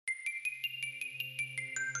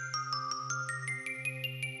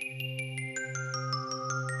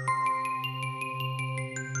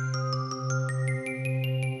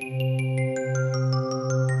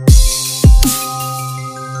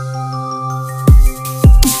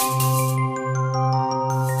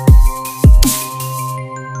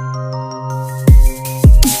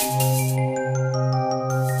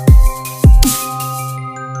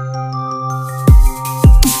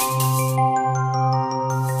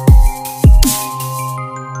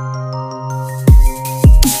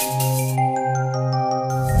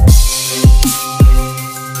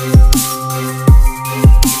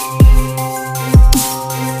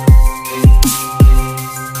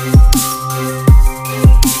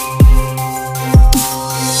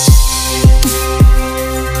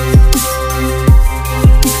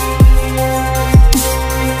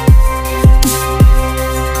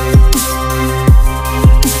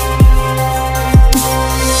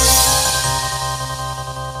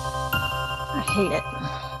hate it.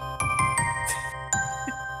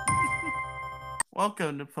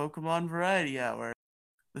 Welcome to Pokemon Variety Hour,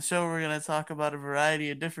 the show where we're going to talk about a variety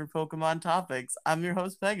of different Pokemon topics. I'm your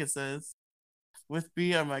host, Pegasus. With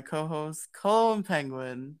me are my co-hosts, Cole and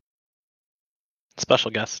Penguin.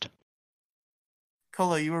 Special guest.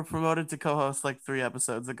 Colo, you were promoted to co-host like 3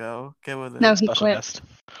 episodes ago. Get with it. No, he Special quit. guest.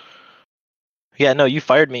 Yeah, no, you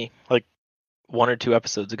fired me like 1 or 2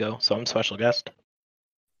 episodes ago, so I'm special guest.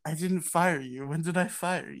 I didn't fire you. When did I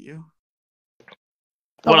fire you?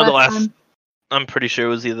 One of the last. time. I'm pretty sure it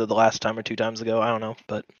was either the last time or 2 times ago. I don't know,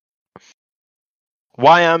 but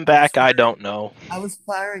why I'm back, I don't know. I was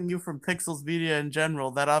firing you from Pixels Media in general.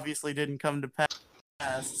 That obviously didn't come to pass,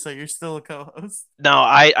 so you're still a co-host. No,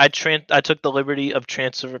 I took the liberty of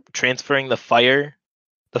transferring the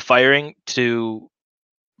firing to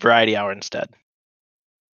Variety Hour instead.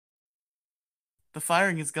 The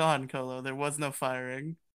firing is gone, Colo. There was no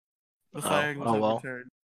firing. The firing was overturned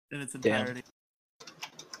in its entirety.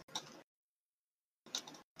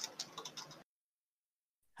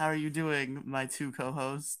 How are you doing, my 2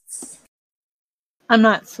 co-hosts? I'm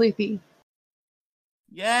not sleepy.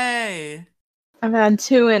 Yay! I've had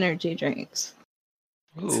 2 energy drinks.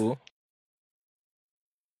 Ooh.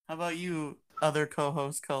 How about you, other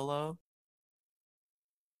co-host Colo?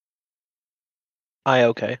 I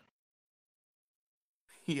okay.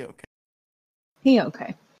 He okay. He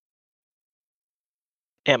okay.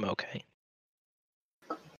 Am okay.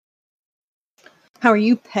 How are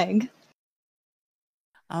you, Peg?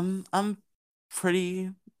 I'm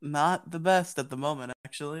pretty not the best at the moment,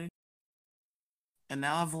 actually. And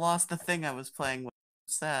now I've lost the thing I was playing with.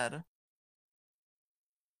 I'm sad.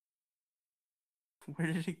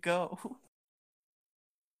 Where did it go?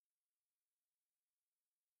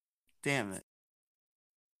 Damn it.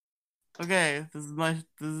 Okay, this is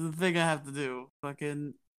the thing I have to do.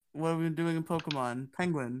 Fucking, what are we doing in Pokemon?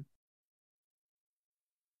 Penguin.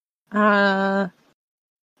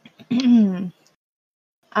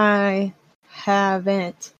 I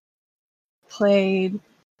haven't played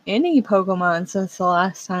any Pokemon since the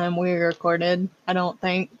last time we recorded, I don't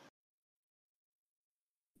think.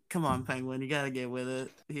 Come on, Penguin, you gotta get with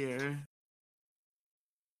it here.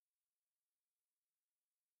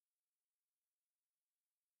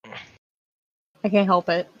 I can't help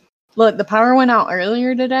it. Look, the power went out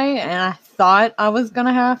earlier today, and I thought I was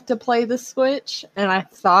gonna have to play the Switch, and I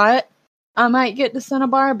thought I might get to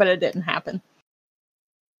Cinnabar, but it didn't happen.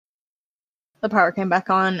 The power came back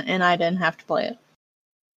on, and I didn't have to play it.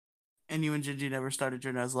 And you and Gingy never started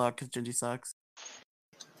your Nuzlocke because Gingy sucks.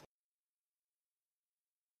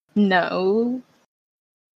 No.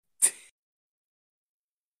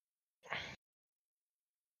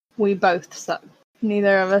 We both suck.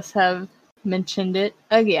 Neither of us have mentioned it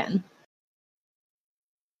again.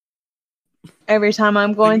 Every time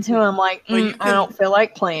I'm going to, I'm like, I don't feel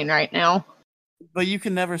like playing right now. But you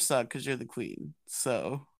can never suck because you're the queen,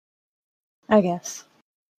 so. I guess.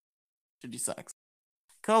 Gingy sucks.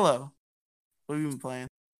 Colo, what have you been playing?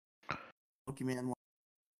 Pokemon.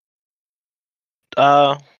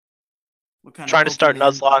 What kind trying of to start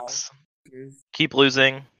Pokemon Nuzlocks. Keep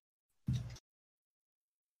losing.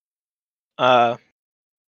 I'm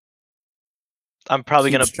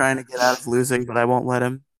probably Keeps trying to get out of losing, but I won't let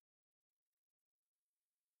him.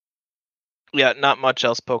 Yeah, not much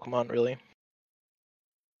else Pokemon, really.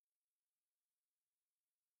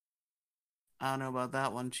 I don't know about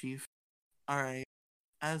that one, Chief. Alright,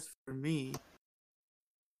 as for me,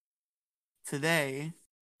 today,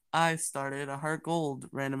 I started a Heart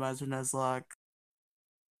Gold randomizer Nuzlocke.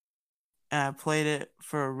 And I played it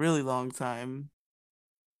for a really long time.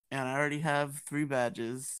 And I already have 3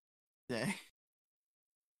 badges today.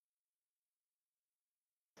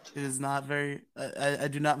 It is not very... I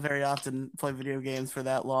do not very often play video games for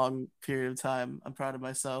that long period of time. I'm proud of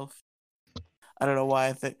myself. I don't know why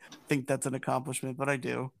I think that's an accomplishment, but I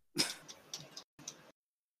do.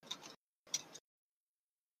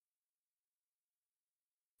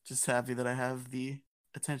 Just happy that I have the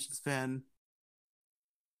attention span.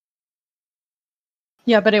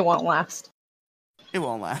 Yeah, but it won't last. It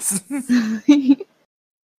won't last.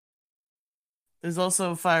 There's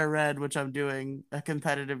also Fire Red, which I'm doing a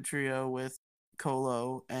competitive trio with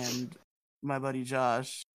Colo and my buddy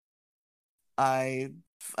Josh. I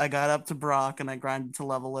got up to Brock and I grinded to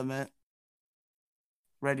level limit.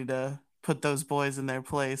 Ready to put those boys in their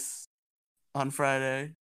place on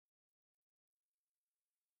Friday.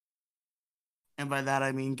 And by that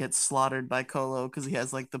I mean get slaughtered by Colo because he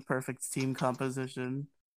has like the perfect team composition.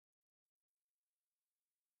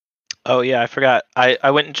 Oh yeah, I forgot.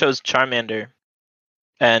 I went and chose Charmander.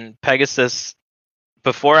 And Pegasus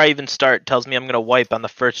before I even start, tells me I'm gonna wipe on the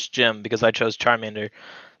first gym because I chose Charmander.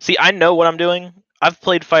 See, I know what I'm doing. I've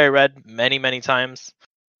played Fire Red many, many times.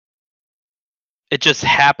 It just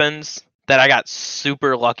happens that I got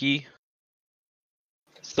super lucky.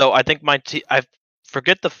 So I think I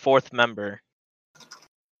forget the fourth member,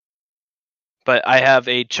 but I have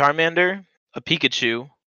a Charmander, a Pikachu.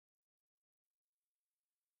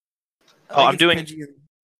 Oh, I'm doing.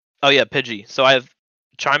 Oh yeah, Pidgey. So I have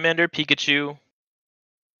Charmander, Pikachu,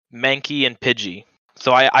 Mankey, and Pidgey.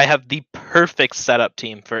 So I have the perfect setup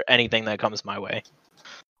team for anything that comes my way.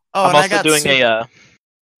 Oh, I'm and I also got doing a.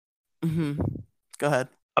 Go ahead.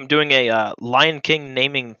 I'm doing a Lion King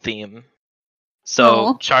naming theme.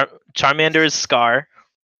 So Charmander is Scar.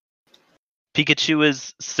 Pikachu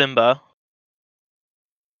is Simba.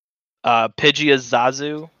 Pidgey is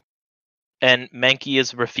Zazu. And Mankey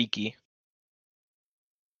is Rafiki.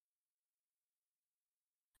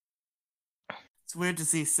 It's weird to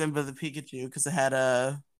see Simba the Pikachu because I had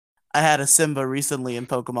a Simba recently in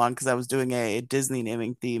Pokemon because I was doing a Disney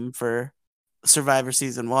naming theme for Survivor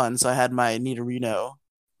Season 1, so I had my Nidorino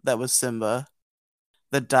that was Simba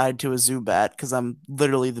that died to a Zubat because I'm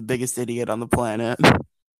literally the biggest idiot on the planet.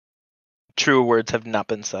 True words have not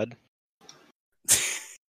been said.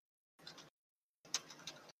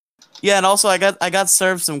 Yeah, and also I got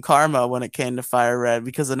served some karma when it came to Fire Red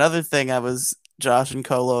because another thing I was Josh and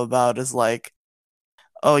Colo about is like,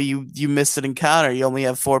 oh, you missed an encounter. You only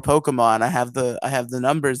have 4 Pokemon. I have the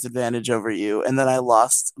numbers advantage over you, and then I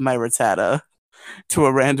lost my Rattata to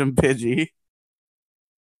a random Pidgey.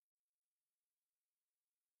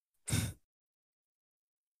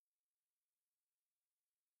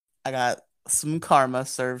 I got some karma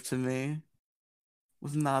served to me. It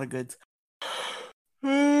was not a good.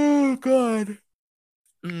 Oh God.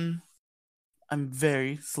 I'm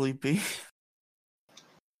very sleepy.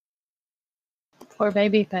 Poor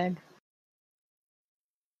baby pig.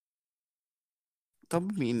 Don't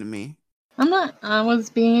be mean to me. I'm not. I was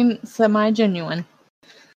being semi-genuine.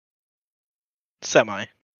 Semi.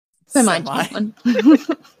 Semi-genuine.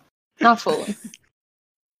 Not fully.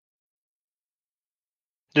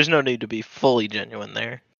 There's no need to be fully genuine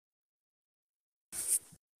there.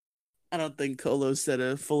 I don't think Colo said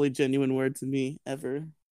a fully genuine word to me ever.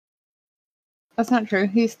 That's not true.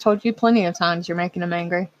 He's told you plenty of times you're making him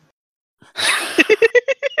angry.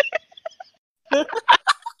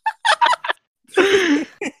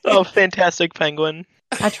 Oh, fantastic penguin.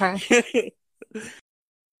 I try.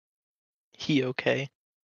 He okay.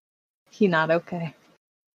 He not okay.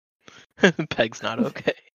 Peg's not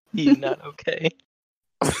okay. He's not okay.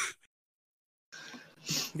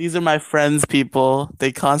 These are my friends, people.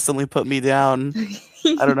 They constantly put me down.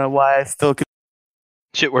 I don't know why I still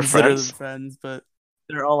Shit, we're consider friends. them friends, but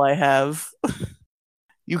they're all I have.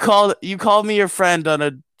 You called me your friend on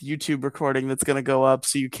a YouTube recording that's gonna go up,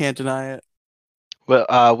 so you can't deny it.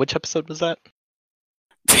 Well, which episode was that?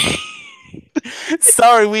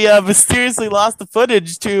 Sorry, we mysteriously lost the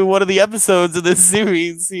footage to one of the episodes of this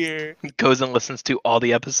series here. Goes and listens to all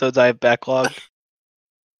the episodes I have backlogged.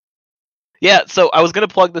 Yeah, so I was gonna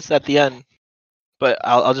plug this at the end, but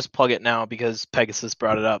I'll just plug it now because Pegasus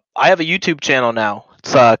brought it up. I have a YouTube channel now.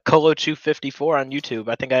 It's Colo254 on YouTube.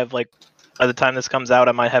 I think I have, like, by the time this comes out,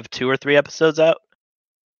 I might have 2 or 3 episodes out,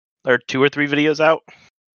 or 2 or 3 videos out.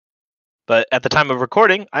 But at the time of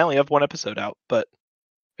recording, I only have 1 episode out. But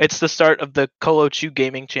it's the start of the Colo2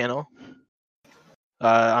 gaming channel.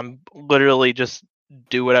 I'm literally just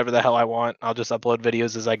do whatever the hell I want. I'll just upload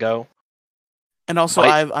videos as I go. And also,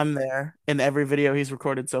 I'm there in every video he's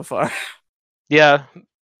recorded so far. Yeah,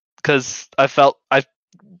 because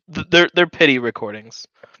they're pity recordings.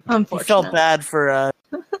 You felt bad for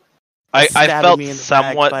I felt me in the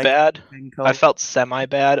somewhat back bad. I felt semi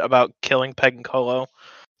bad about killing Peg and Colo,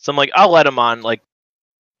 so I'm like, I'll let him on like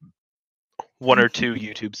 1 or 2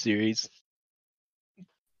 YouTube series.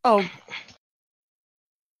 Oh,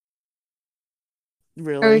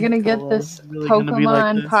 really? Are we gonna get this really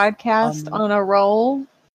Pokemon podcast on a roll?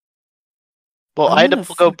 Well, I had to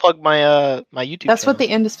go plug my my YouTube. That's channel. what the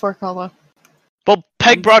end is for, Colo. Well,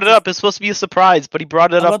 Peg brought it up. It's supposed to be a surprise, but he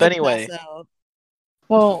brought it up anyway.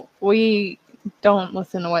 Well, we don't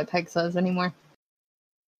listen to what Peg says anymore.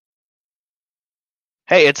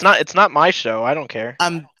 Hey, it's not my show. I don't care.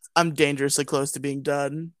 I'm dangerously close to being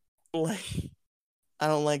done. Like, I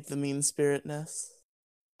don't like the mean spiritedness.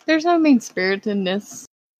 There's no mean spiritedness.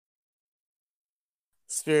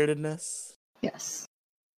 Spiritedness. Yes.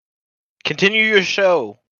 Continue your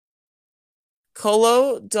show.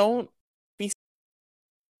 Colo, don't be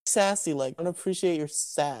sassy. Like, I don't appreciate your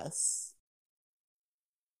sass.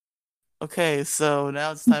 Okay, so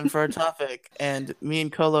now it's time for our topic, and me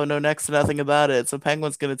and Colo know next to nothing about it, so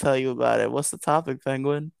Penguin's gonna tell you about it. What's the topic,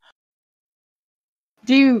 Penguin?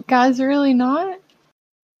 Do you guys really not?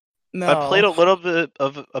 No. I played a little bit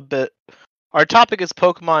of a bit. Our topic is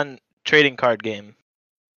Pokemon trading card game.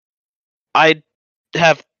 I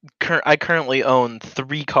currently own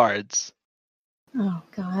 3 cards. Oh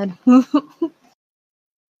God.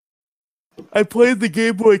 I played the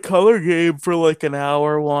Game Boy Color game for like an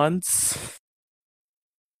hour once.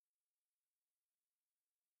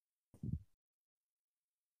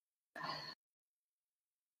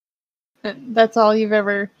 That's all you've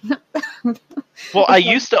ever. Well, I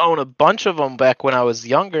used to own a bunch of them back when I was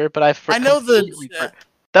younger, but I know completely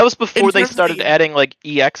that was before they terms of started the- adding like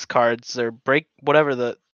EX cards or before In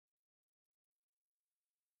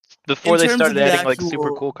they terms of started the adding like super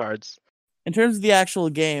actual- cool cards. In terms of the actual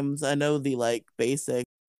games, I know the like basics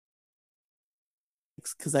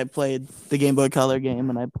because I played the Game Boy Color game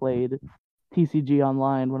and I played TCG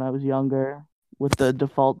Online when I was younger with the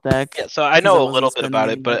default deck. Yeah, so I 'cause know a wasn't little bit spending about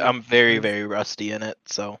any it, but money. I'm very, very rusty in it.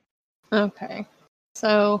 So Okay.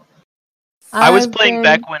 So I was I've playing been-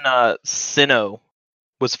 back when Sinnoh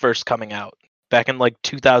was first coming out, back in like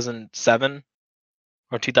 2007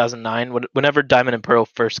 or 2009, whenever Diamond and Pearl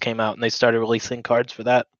first came out, and they started releasing cards for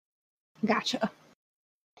that. Gotcha.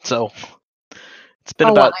 So it's been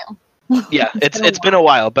A about while. yeah, it's been a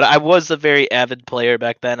while, but I was a very avid player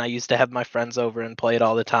back then. I used to have my friends over and play it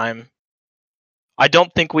all the time. I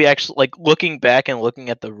don't think we actually, like, looking back and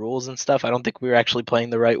looking at the rules and stuff, I don't think we were actually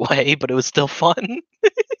playing the right way, but it was still fun.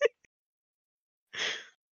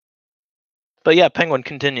 But yeah, Penguin,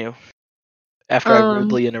 continue. After I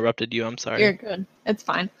rudely interrupted you, I'm sorry. You're good. It's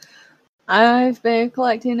fine. I've been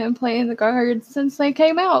collecting and playing the cards since they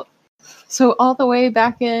came out. So all the way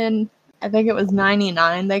back in, I think it was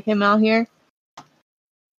 99 they came out here.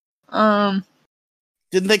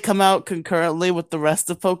 Didn't they come out concurrently with the rest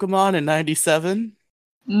of Pokemon in '97?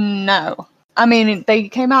 No. I mean, they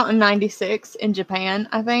came out in 96 in Japan,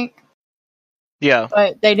 I think. Yeah.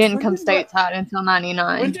 But they didn't When come did Red- stateside until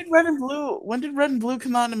 99. When did Red and Blue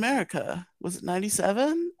come out in America? Was it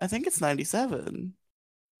 '97? I think it's '97.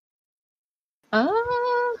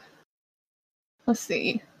 Let's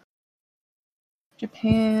see.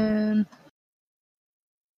 Japan.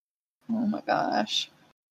 Oh my gosh.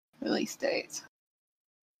 Release dates.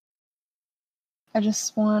 I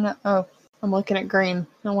just wanna. Oh, I'm looking at green.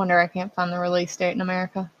 No wonder I can't find the release date in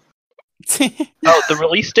America. Oh, the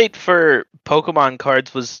release date for Pokemon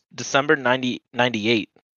cards was December 98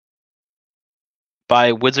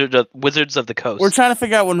 by Wizards of the Coast. We're trying to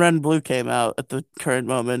figure out when Red and Blue came out at the current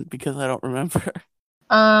moment because I don't remember.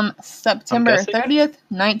 September guessing. 30th,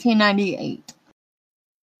 1998.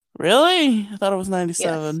 Really? I thought it was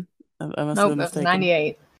 '97. I must have Nope, been it was mistaken.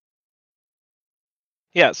 98.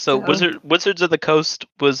 Yeah, so So- Wizards of the Coast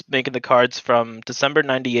was making the cards from December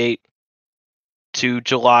 98 to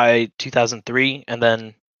July 2003, and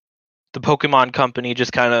then the Pokemon Company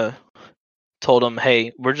just kind of told them,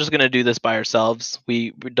 "Hey, we're just gonna do this by ourselves.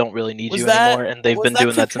 We don't really need you anymore." And they've been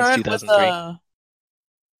doing that since concurrent 2003.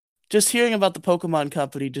 Just hearing about the Pokemon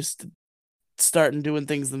Company just starting doing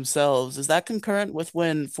things themselves, is that concurrent with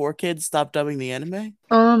when 4Kids stopped dubbing the anime?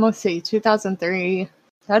 Let's see, 2003.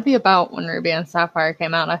 That'd be about when Ruby and Sapphire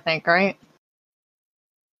came out, I think, right?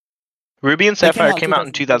 Ruby and They came Sapphire out in came out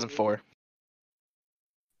in 2004.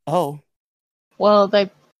 Oh, Well,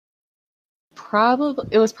 it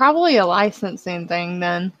was probably a licensing thing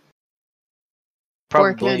then.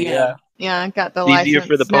 Probably, kids. yeah. Yeah, got the It's easier license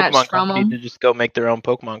for the snatched Pokemon from Company them. to just go make their own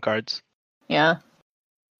Pokemon cards. Yeah.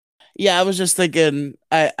 yeah. I was just thinking.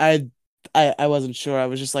 I wasn't sure. I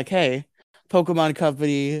was just like, hey, Pokemon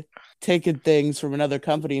Company taking things from another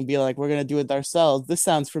company and be like, we're gonna do it ourselves. This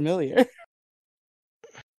sounds familiar.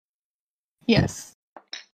 Yes.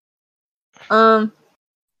 I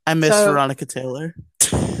miss So- Veronica Taylor.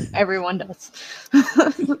 Everyone does.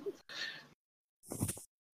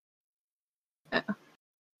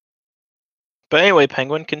 But anyway,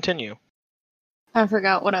 Penguin, continue. I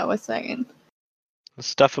forgot what I was saying. The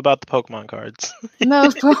stuff about the Pokemon cards. No,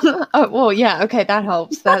 oh, well, yeah, okay, that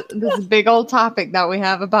helps. This is a big old topic that we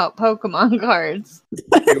have about Pokemon cards.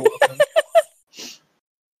 You're welcome.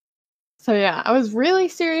 So yeah, I was really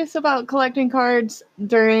serious about collecting cards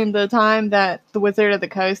during the time that the Wizards of the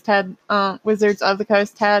Coast had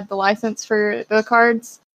the license for the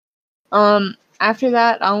cards. After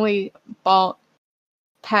that, I only bought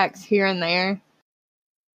packs here and there,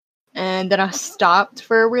 and then I stopped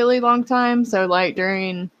for a really long time. So like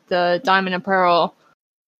during the Diamond and Pearl,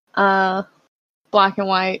 Black and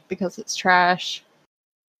White because it's trash,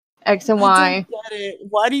 X and I Y. don't get it.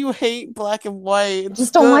 Why do you hate black and white? I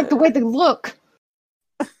just don't like the way they look.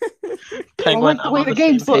 Penguin, like the I'm way on the the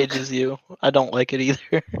same games look. page as you. I don't like it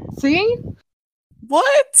either. See?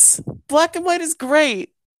 What? Black and white is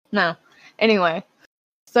great. No. Anyway.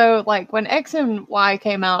 So, like, when X and Y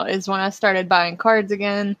came out is when I started buying cards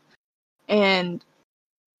again. And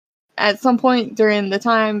at some point during the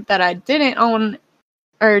time that I didn't own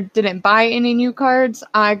or didn't buy any new cards,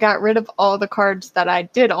 I got rid of all the cards that I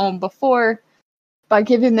did own before by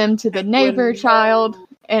giving them to the neighbor child.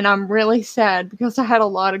 And I'm really sad because I had a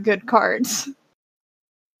lot of good cards.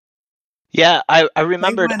 Yeah, I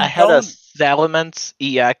remembered Penguin, I had a don't- Salamence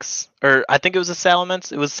EX, or I think it was a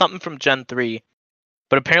Salamence. It was something from Gen 3.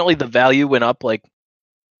 But apparently the value went up like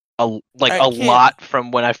a Alright, kid. lot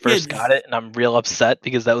from when I first Kids. got it, and I'm real upset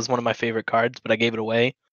because that was one of my favorite cards, but I gave it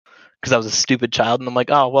away because I was a stupid child, and I'm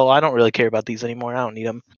like, oh well, I don't really care about these anymore. I don't need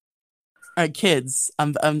them. All right, kids.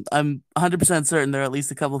 I'm 100% certain there are at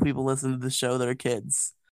least a couple people listening to the show that are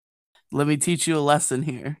kids. Let me teach you a lesson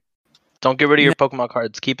here. Don't get rid of your Pokemon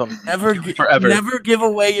cards. Keep them. Forever. Never give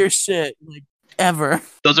away your shit, like ever.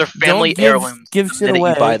 Those are family heirlooms. Give the shit minute away.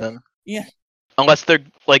 you buy them. Yeah. Unless they're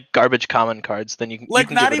like garbage common cards, then you can Like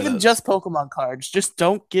get not rid of even those. just Pokemon cards. Just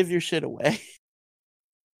don't give your shit away.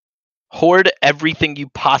 Hoard everything you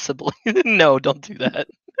possibly. No, don't do that.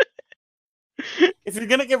 If you're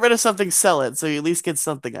gonna get rid of something, sell it so you at least get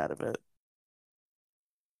something out of it.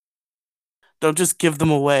 Don't just give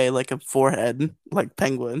them away like a forehead, like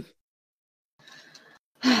Penguin.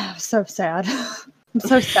 I'm so sad. I'm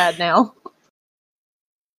so sad now.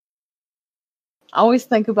 I always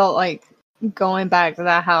think about like going back to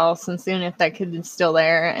that house and seeing if that kid is still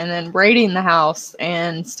there, and then raiding the house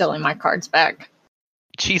and stealing my cards back.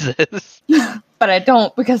 Jesus. But I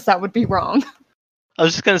don't because that would be wrong. I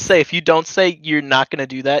was just gonna say, if you don't say you're not gonna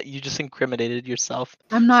do that, you just incriminated yourself.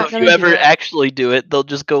 I'm not So if gonna you do ever it. actually do it, they'll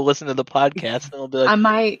just go listen to the podcast and they'll be like, I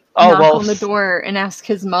might "Oh, knock well, on the door and ask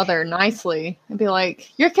his mother nicely and be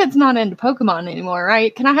like, "Your kid's not into Pokemon anymore,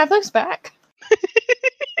 right? Can I have those back?"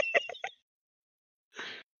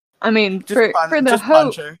 I mean, for the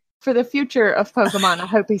hope for the future of Pokemon, I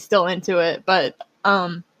hope he's still into it, but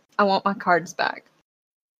I want my cards back.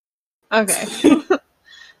 Okay.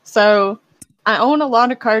 So I own a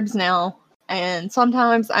lot of cards now, and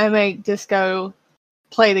sometimes I make Disco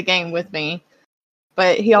play the game with me,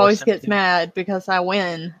 but he always gets mad because I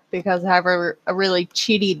win because I have a really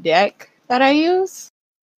cheaty deck that I use,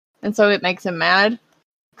 and so it makes him mad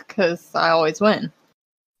because I always win.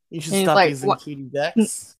 You should stop using cheaty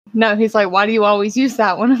decks. No, he's like, "Why do you always use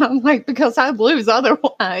that one?" And I'm like, "Because I lose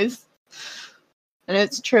otherwise." And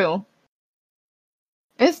it's true.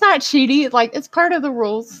 It's not cheaty. Like, it's part of the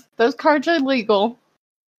rules. Those cards are legal.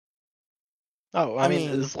 Oh, I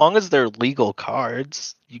mean, as long as they're legal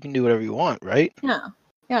cards, you can do whatever you want, right? Yeah.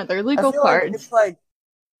 Yeah, they're legal cards. Like it's like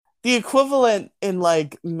the equivalent in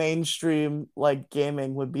like mainstream like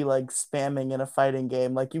gaming would be like spamming in a fighting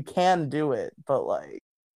game. Like you can do it, but like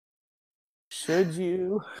should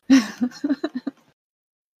you?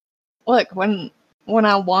 Look, when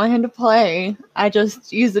I want him to play, I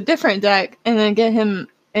just use a different deck and then get him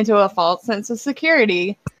into a false sense of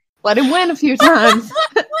security. Let him win a few times.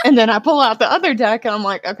 And then I pull out the other deck and I'm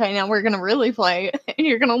like, okay, now we're gonna really play and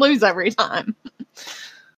you're gonna lose every time.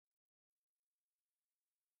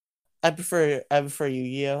 I prefer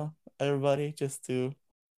Yu-Gi-Oh! Everybody, just to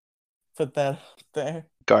put that there.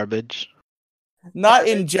 Garbage. Not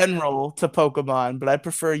in general to Pokemon, but I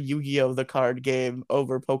prefer Yu-Gi-Oh! The card game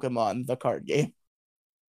over Pokemon the card game.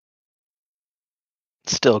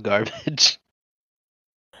 Still garbage.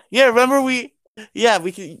 Yeah, remember we could, I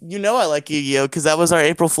like Yu-Gi-Oh! Because that was our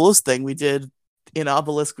April Fool's thing we did in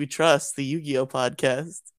Obelisk We Trust, the Yu-Gi-Oh!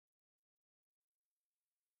 Podcast.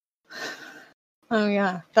 Oh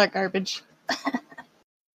yeah, that garbage.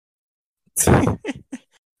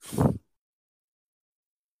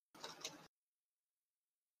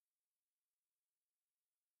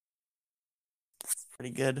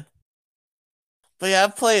 Pretty good. But yeah,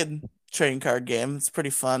 I've played trading card game. It's pretty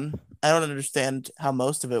fun. I don't understand how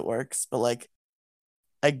most of it works, but like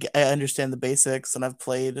I understand the basics, and I've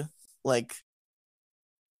played like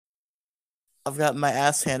I've gotten my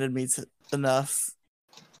ass handed me enough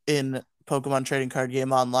in Pokemon trading card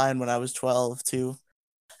game online when I was 12 to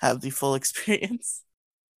have the full experience.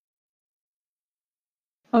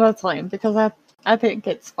 Well, that's lame because I think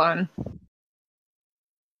it's fun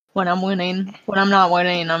when I'm winning. When I'm not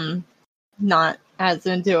winning, I'm not as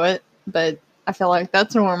into it, but I feel like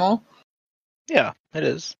that's normal. Yeah, it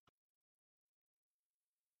is.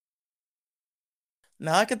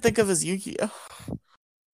 Now I can think of as Yu-Gi-Oh!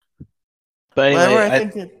 But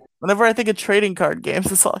anyway, Whenever I think of trading card games,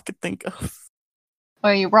 that's all I could think of.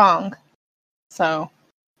 Well, you're wrong. So,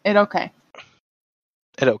 it okay.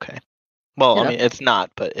 It okay. Well, I It mean, it's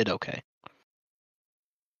not, but it okay.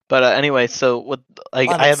 But anyway, so with I have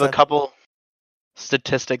a Unacceptable. couple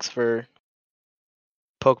statistics for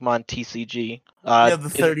Pokemon TCG. You have the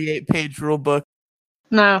 38-page rule book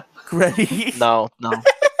No. ready. No.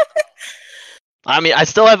 I mean, I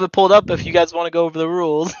still have it pulled up if you guys want to go over the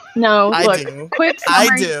rules. No, I look. do. Quick I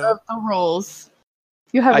summary do. of the rules.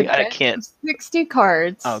 You have a I deck can't. of 60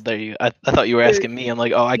 cards. Oh, there you. I thought you were asking me. I'm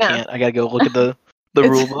like, oh, I No. can't. I gotta go look at the It's-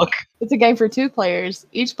 rule book. It's a game for 2 players.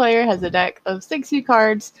 Each player has a deck of 60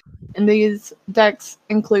 cards, and these decks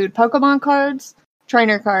include Pokemon cards,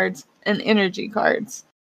 trainer cards, and energy cards.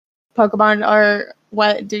 Pokemon are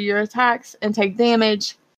what do your attacks and take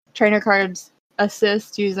damage. Trainer cards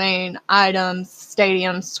assist using items,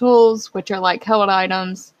 stadiums, tools, which are like held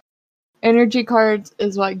items. Energy cards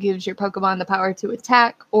is what gives your Pokemon the power to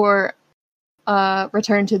attack or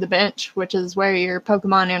return to the bench, which is where your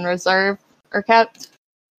Pokemon in reserve are kept.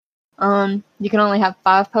 You can only have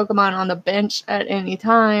 5 Pokemon on the bench at any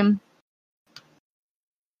time.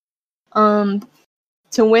 To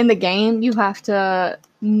win the game, you have to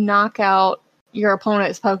knock out your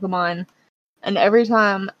opponent's Pokemon, and every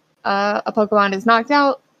time a Pokemon is knocked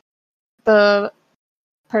out, the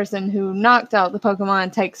person who knocked out the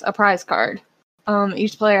Pokemon takes a prize card.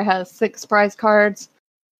 Each player has 6 prize cards,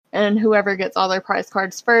 and whoever gets all their prize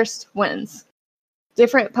cards first wins.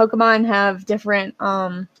 Different Pokemon have different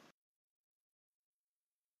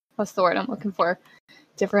what's the word I'm looking for?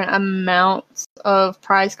 Different amounts of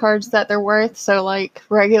prize cards that they're worth. So, like,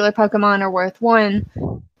 regular Pokemon are worth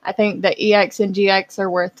 1. I think the EX and GX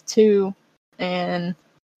are worth 2. And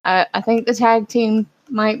I think the tag team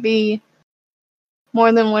might be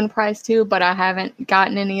more than 1 prize too, but I haven't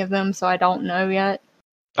gotten any of them, so I don't know yet.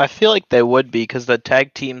 I feel like they would be because the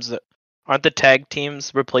tag teams aren't the tag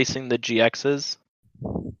teams replacing the GXs.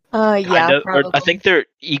 Yeah, Kind of, or probably. I think they're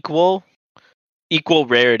equal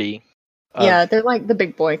rarity. Yeah, they're like the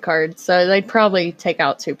big boy cards, so they'd probably take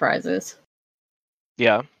out 2 prizes.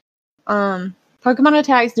 Yeah. Pokemon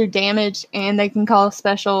attacks do damage, and they can cause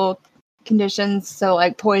special conditions, so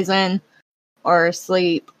like poison, or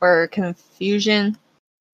sleep, or confusion.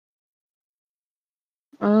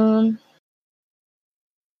 I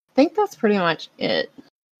think that's pretty much it.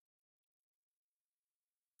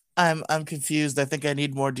 I'm confused. I think I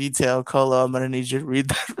need more detail. Colo, I'm gonna need you to read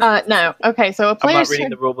that. No. Okay, so a I'm not player's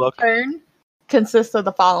reading the rule book. turn consists of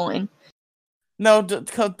the following. No,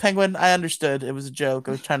 Penguin, I understood. It was a joke.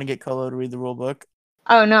 I was trying to get Colo to read the rule book.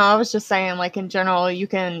 Oh, no, I was just saying, like, in general, you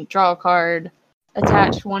can draw a card,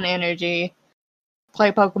 attach 1 energy,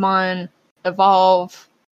 play Pokemon, evolve,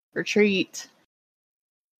 retreat,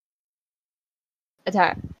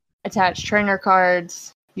 attach trainer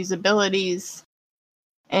cards, use abilities,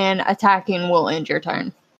 and attacking will end your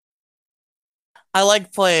turn. I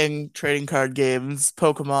like playing trading card games,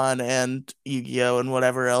 Pokemon and Yu-Gi-Oh! And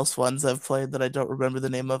whatever else ones I've played that I don't remember the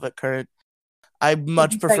name of at current. I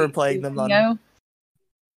much prefer playing them on...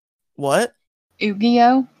 What?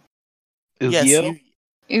 Yu-Gi-Oh? Yes, Yu-Gi-Oh?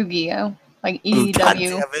 Yu-Gi-Oh. Like God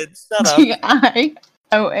damn it, shut up.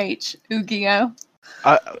 G-I-O-H. Yu-Gi-Oh.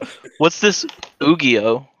 What's this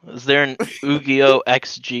Yu-Gi-Oh? Is there an Yu-Gi-Oh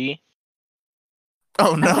XG?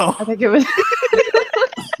 Oh no. I think it was...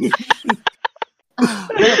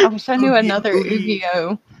 I wish I knew another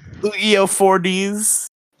Yu-Gi-Oh. Yu-Gi-Oh 4Ds.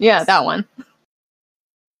 Yeah, that one.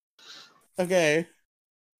 Okay.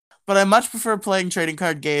 But I much prefer playing trading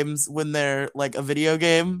card games when they're like a video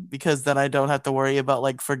game, because then I don't have to worry about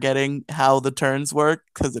like forgetting how the turns work,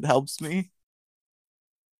 because it helps me.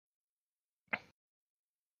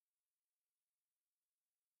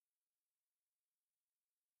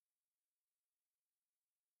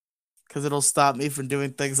 Because it'll stop me from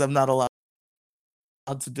doing things I'm not allowed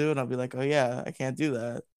to do, and I'll be like, oh yeah, I can't do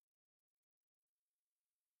that.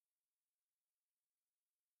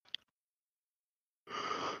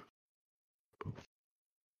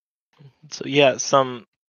 So yeah, some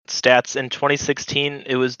stats. In 2016,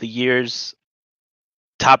 it was the year's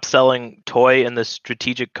top-selling toy in the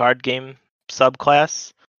strategic card game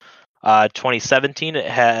subclass. 2017, it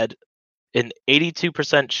had an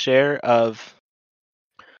 82% share of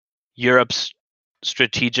Europe's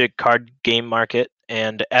strategic card game market,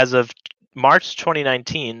 and as of March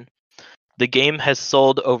 2019, the game has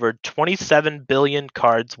sold over 27 billion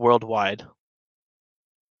cards worldwide.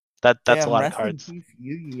 That's a lot of cards.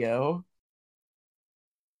 Yu-Gi-Oh!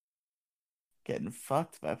 Getting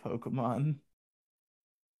fucked by Pokemon.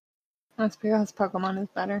 That's because Pokemon is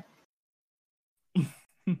better.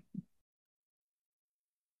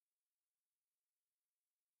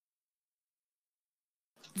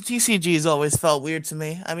 TCG's always felt weird to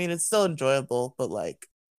me. I mean, it's still enjoyable, but like,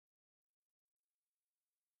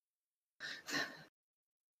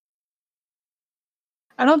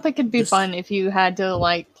 I don't think it'd be Just- fun if you had to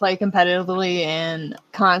like play competitively and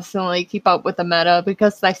constantly keep up with the meta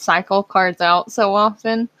because they cycle cards out so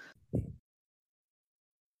often.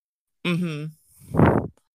 mm-hmm.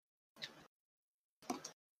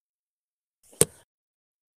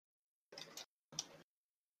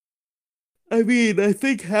 I mean, I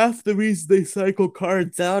think half the reason they cycle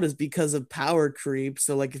cards out is because of power creep.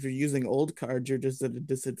 So, like, if you're using old cards, you're just at a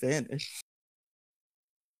disadvantage.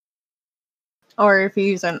 Or if you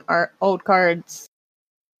use old cards,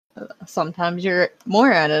 sometimes you're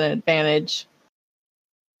more at an advantage.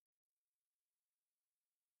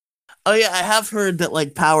 Oh yeah, I have heard that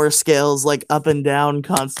like power scales like up and down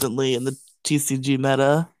constantly in the TCG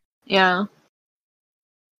meta. Yeah.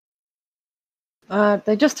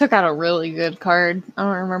 They just took out a really good card. I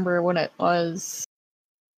don't remember what it was.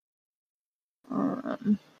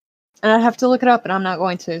 And I'd have to look it up, and I'm not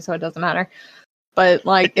going to, so it doesn't matter. But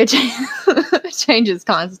like it changes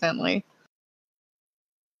constantly.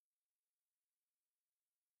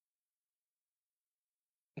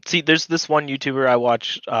 See, there's this one YouTuber I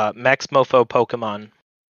watch, Max Mofo Pokemon.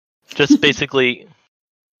 Just basically,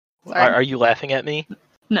 Sorry. are you laughing at me?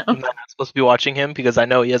 No. Am I not supposed to be watching him because I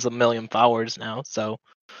know he has 1 million followers now? So,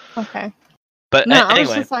 Okay. but No, I was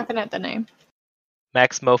anyway, just laughing at the name.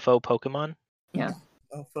 Max Mofo Pokemon. Yeah.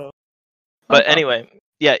 But Okay. anyway,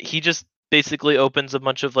 yeah, he just basically opens a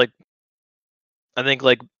bunch of like, I think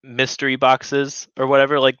like mystery boxes or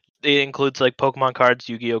whatever. Like it includes like Pokemon cards,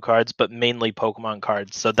 Yu-Gi-Oh cards, but mainly Pokemon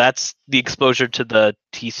cards. So that's the exposure to the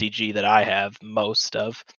TCG that I have most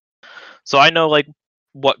of. So I know like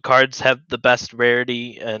what cards have the best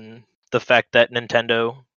rarity and the fact that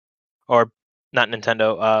Nintendo, or not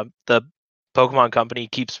Nintendo, the Pokemon company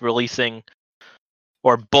keeps releasing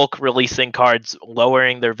or bulk releasing cards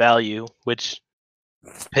lowering their value, which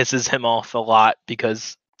pisses him off a lot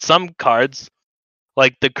because some cards,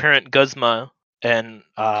 like the current Guzma and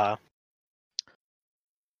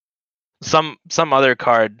some other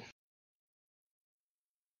card,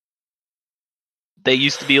 they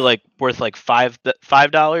used to be like worth like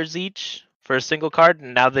 $5 each for a single card,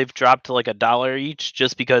 and now they've dropped to like $1 each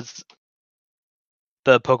just because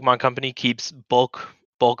the Pokemon company keeps bulk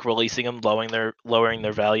releasing them, lowering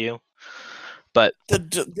their value. But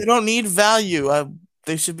They don't need value.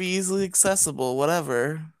 They should be easily accessible.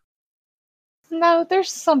 Whatever. No,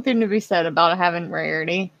 there's something to be said about having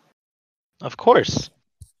rarity. of course,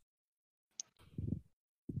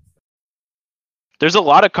 there's a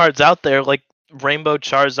lot of cards out there, like Rainbow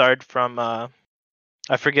Charizard from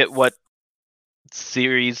I forget what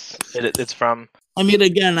series it's from. I mean,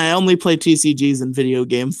 again, I only play TCGs in video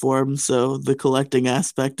game form, so the collecting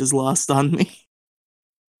aspect is lost on me.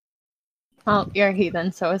 Oh, you're a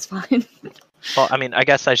heathen, so it's fine. Well, I mean, I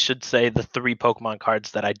guess I should say the 3 Pokemon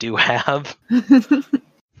cards that I do have.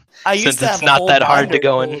 I used Since to it's have a not whole that hard to binder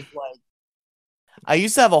go full in. of, like, I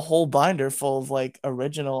used to have a whole binder full of like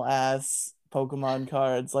original ass Pokemon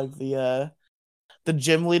cards, like the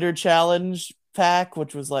Gym Leader Challenge pack,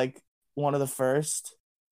 which was like one of the first.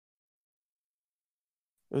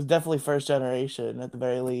 It was definitely first generation at the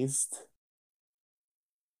very least.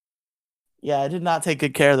 Yeah, I did not take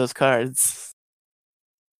good care of those cards.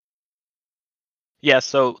 Yeah,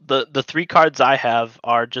 so the 3 cards I have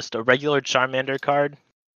are just a regular Charmander card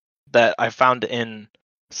that I found in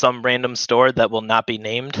some random store that will not be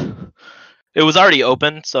named. It was already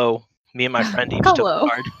open, so me and my friend each took a Hello.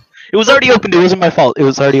 card. It was already opened. It wasn't my fault. It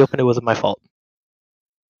was already open. It wasn't my fault.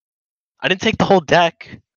 I didn't take the whole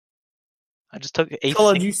deck. I just took a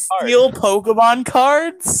Cole, did you steal Pokemon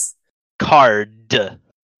cards? card.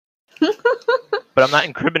 But I'm not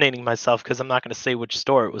incriminating myself because I'm not going to say which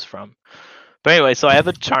store it was from. But anyway, so I have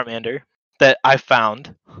a Charmander that I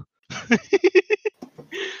found.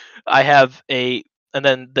 I have a, and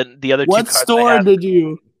then the other two What cards store I have, did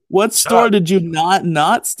you? What store did you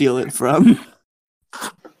not steal it from?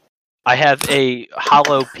 I have a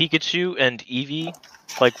hollow Pikachu and Eevee,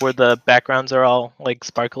 like where the backgrounds are all like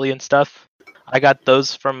sparkly and stuff. I got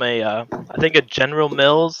those from a, I think a General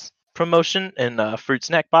Mills promotion in fruit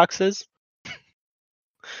snack boxes.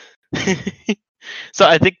 So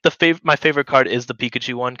I think my favorite card is the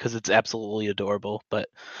Pikachu one because it's absolutely adorable. But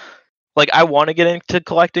like I want to get into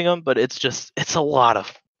collecting them, but it's a lot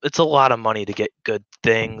of money to get good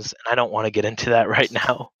things, and I don't want to get into that right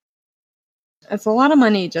now. It's a lot of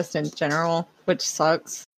money just in general, which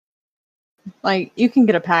sucks. Like you can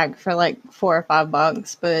get a pack for like $4 or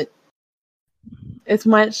 $5, but It's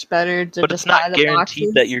much better to But just it's not buy the guaranteed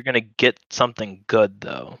boxes. that you're gonna get something good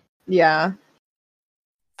though. Yeah.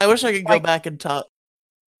 I wish I could go Like- back and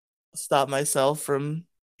stop myself from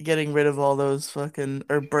getting rid of all those fucking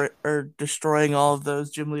or destroying all of those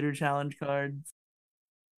gym leader challenge cards,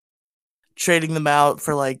 trading them out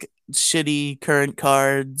for like shitty current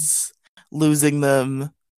cards, losing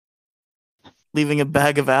them, leaving a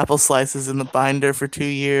bag of apple slices in the binder for 2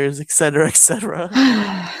 years, etc., etc.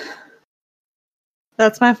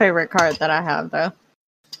 That's my favorite card that I have, though.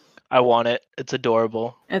 I want it. It's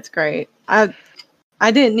adorable. It's great. I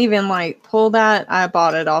didn't even like pull that. I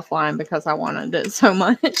bought it offline because I wanted it so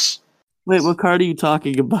much. Wait, what card are you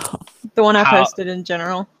talking about? The one I How- posted in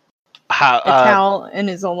general. How It's Hal and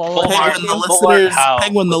his Alola. Full art-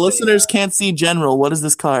 Penguin, the How- listeners can't see general. What is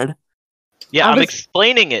this card? Yeah, I I'm was-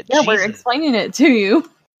 explaining it. Yeah, we're Jesus. explaining it to you.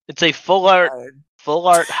 It's a full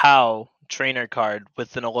art How trainer card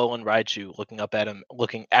with an Alolan Raichu looking up at him,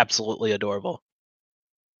 looking absolutely adorable.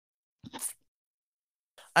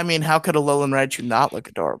 I mean, how could a Alolan Raichu not look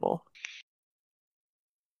adorable?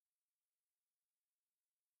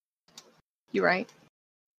 You're right.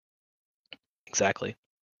 Exactly.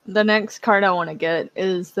 The next card I want to get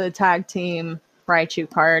is the tag team Raichu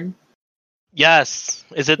card. Yes.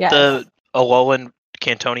 Is it Yes. the Alolan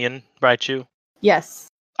Cantonian Raichu? Yes.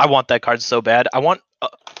 I want that card so bad. I want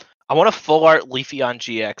a full art Leafeon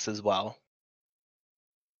GX as well.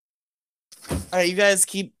 All right, you guys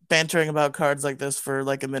keep bantering about cards like this for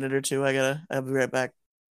like a minute or two. I'll be right back.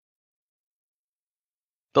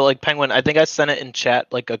 But like Penguin, I think I sent it in chat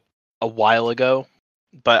like a while ago.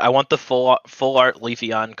 But I want the full art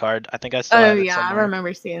Leafeon card. I think I still Oh have it yeah, I somewhere.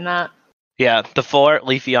 remember seeing that. Yeah, the full art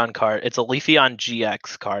Leafeon card. It's a Leafeon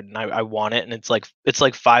GX card, and I want it, and it's like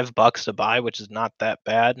 $5 to buy, which is not that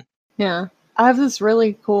bad. Yeah, I have this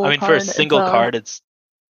really cool. I mean, card. for a single card, it's.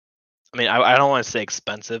 I mean, I don't want to say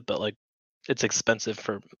expensive, but like, it's expensive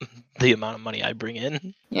for the amount of money I bring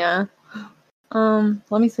in. Yeah. Let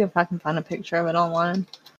me see if I can find a picture of it online,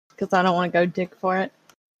 because I don't want to go dig for it.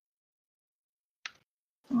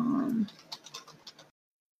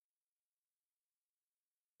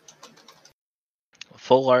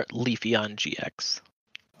 Full art Leafeon GX.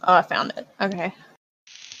 Oh, I found it. Okay.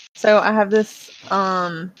 So I have this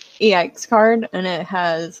EX card, and it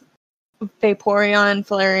has Vaporeon,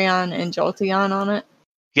 Flareon, and Jolteon on it.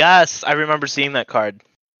 Yes, I remember seeing that card.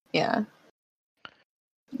 Yeah.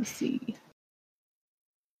 Let's see.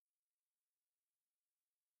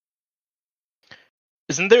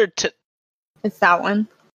 Isn't there? It's that one.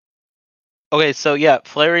 Okay, so yeah,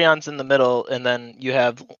 Flareon's in the middle, and then you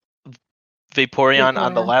have Vaporeon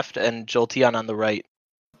on the Vaporeon. left and Jolteon on the right.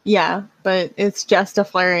 Yeah, but it's just a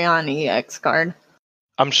Flareon EX card.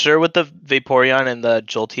 I'm sure with the Vaporeon and the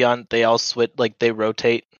Jolteon, they all switch, like they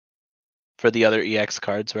rotate for the other EX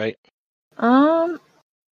cards, right? I'm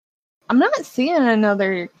not seeing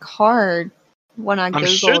another card when I I'm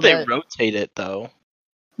Googled sure they it. rotate it though.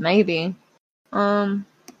 Maybe.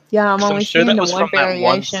 Yeah, I'm 'Cause only I'm sure seeing that the was one from that one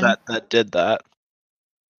variation. set that did that.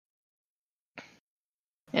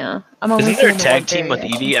 Yeah, I'm only Isn't there a seeing the tag one team with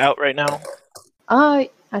variation. Eevee out right now?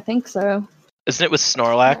 I think so. Isn't it with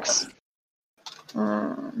Snorlax?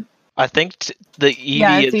 Um, I think the Eevee.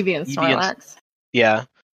 yeah, it's is- Eevee and Eevee and- Snorlax. Yeah,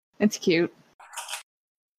 It's cute.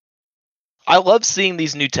 I love seeing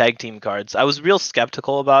these new tag team cards. I was real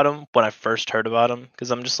skeptical about them when I first heard about them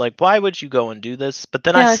because I'm just like, why would you go and do this? But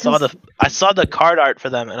then Yeah, I saw 'cause- the card art for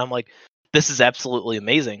them, and I'm like, this is absolutely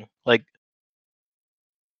amazing. Like,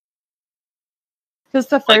 Because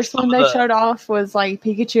the first some one of they the- showed off was like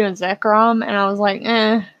Pikachu and Zekrom, and I was like,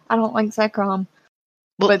 I don't like Zekrom.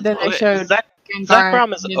 But then they showed Gengar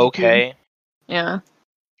Zekrom is and Mimikyu. okay. Yeah. And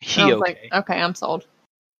He I was okay. like, okay, I'm sold.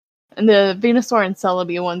 And the Venusaur and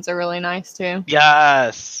Celebi ones are really nice too.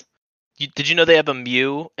 Yes. Did you know they have a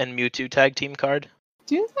Mew and Mewtwo tag team card?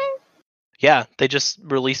 Do they? Yeah, they just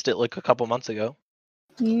released it like a couple months ago.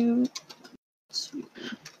 You.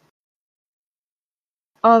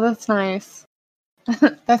 Oh, that's nice.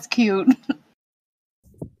 That's cute.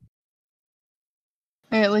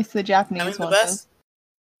 At least the Japanese I mean, one is.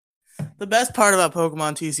 the best part about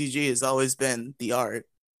Pokemon TCG has always been the art.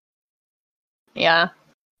 Yeah.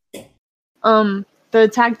 The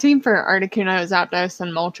tag team for Articuno, Zapdos,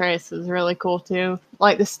 and Moltres is really cool too.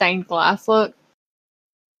 Like the stained glass look.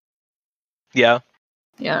 Yeah.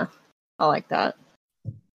 Yeah. I like that.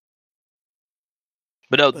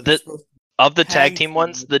 But no, But it's supposed of the tag tag team team,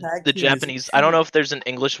 ones, the the tag team is Japanese, I don't know if there's an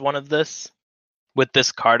English one of this with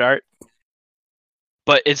this card art.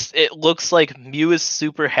 But it looks like Mew is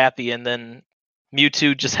super happy and then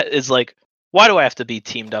Mewtwo just is like Why do I have to be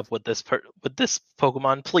teamed up with this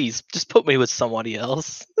Pokemon? Please, just put me with somebody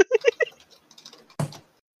else.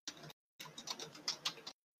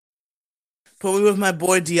 Put me with my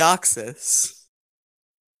boy Deoxys.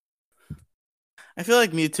 I feel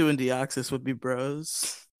like Mewtwo and Deoxys would be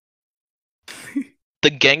bros.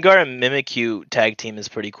 The Gengar and Mimikyu tag team is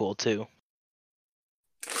pretty cool too.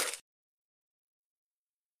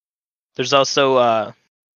 There's also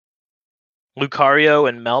Lucario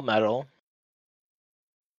and Melmetal.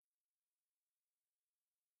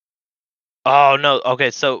 Oh no,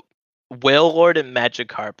 okay, so Wailord and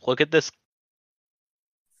Magikarp. Look at this.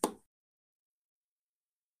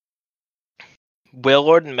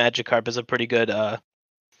 Wailord and Magikarp is a pretty good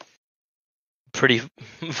pretty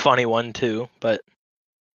funny one too, but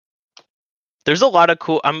there's a lot of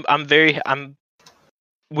cool I'm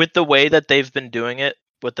with the way that they've been doing it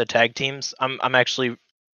with the tag teams. I'm actually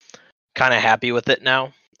kind of happy with it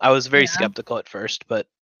now. I was very skeptical at first, but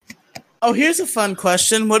Oh, here's a fun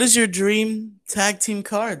question. What is your dream tag team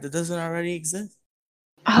card that doesn't already exist?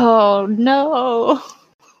 Oh no,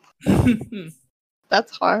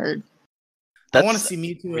 that's hard. I want to see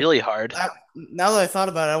Mewtwo. Really hard. Now that I thought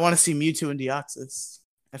about it, I want to see Mewtwo and Deoxys.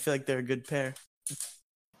 I feel like they're a good pair.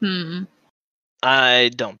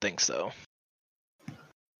 I don't think so.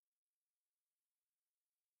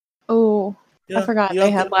 Oh, Yeah, I forgot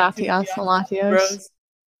they had Latias and Latios. Bros.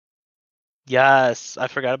 Yes, I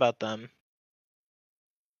forgot about them.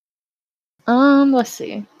 Let's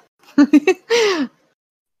see.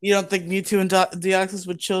 You don't think Mewtwo and Deoxys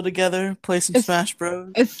would chill together, play some Smash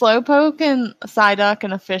Bros? Is Slowpoke and Psyduck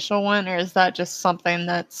an official one, or is that just something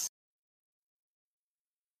that's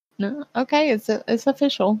no? Okay, it's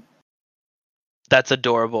official. That's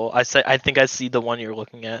adorable. I think I see the one you're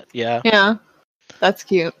looking at. Yeah. Yeah, that's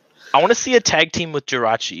cute. I want to see a tag team with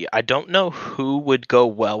Jirachi. I don't know who would go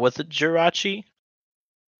well with a Jirachi.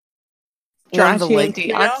 Jirachi and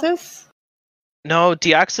Deoxys? No,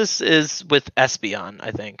 Deoxys is with Espeon,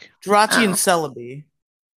 I think. Jirachi and Celebi.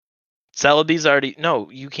 Celebi's already... No,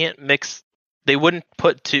 you can't mix... They wouldn't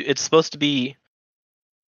put two... It's supposed to be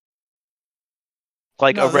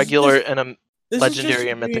like a regular and a legendary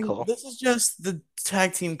and mythical. This is just the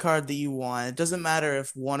tag team card that you want. It doesn't matter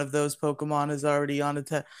if one of those Pokemon is already on a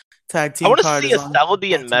tag team card. I want to see a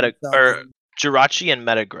Celebi and Jirachi and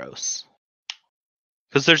Metagross.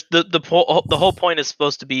 Because there's the whole point is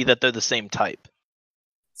supposed to be that they're the same type.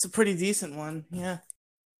 It's a pretty decent one, yeah.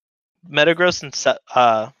 Metagross and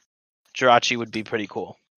Jirachi would be pretty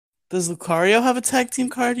cool. Does Lucario have a tag team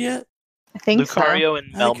card yet? I think Lucario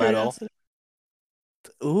and Melmetal.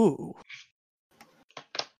 Ooh.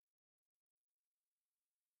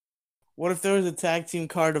 What if there was a tag team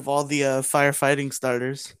card of all the firefighting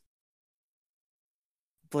starters?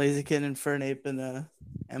 Blaziken, Infernape, and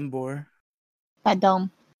Emboar. That dumb.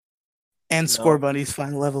 And Scorbunny's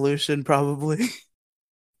final evolution, probably.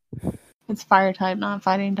 It's fire type, not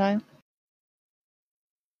fighting type.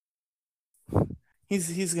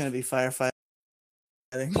 He's gonna be firefighting.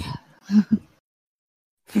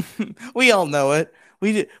 We all know it.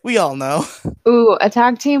 We all know. Ooh, a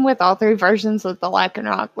tag team with all three versions of the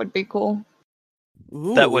Lycanroc would be cool.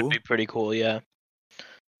 Ooh. That would be pretty cool, yeah.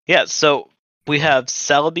 Yeah, so we have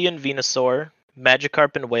Celebi and Venusaur,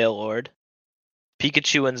 Magikarp and Wailord,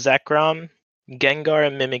 Pikachu and Zekrom, Gengar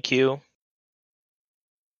and Mimikyu,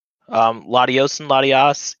 Latios and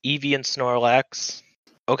Latias, Eevee and Snorlax.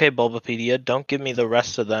 Okay, Bulbapedia, don't give me the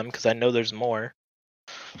rest of them because I know there's more.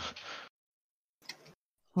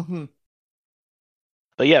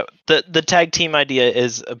 But yeah, the tag team idea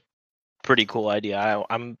is a pretty cool idea.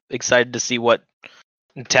 I'm excited to see what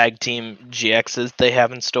tag team GXs they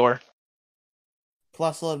have in store.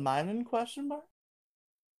 Plusle and Minun, question mark?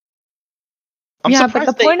 I'm surprised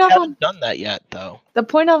but the point they haven't done that yet, though. The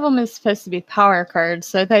point of them is supposed to be power cards,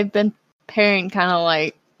 so they've been pairing kind of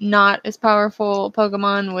like not as powerful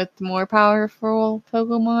Pokemon with more powerful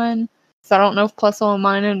Pokemon. So I don't know if Plusle and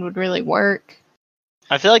Minun would really work.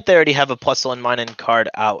 I feel like they already have a Plusle and Minun card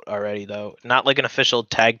out already, though. Not like an official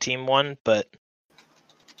tag team one, but...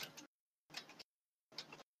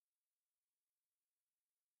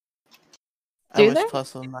 I wish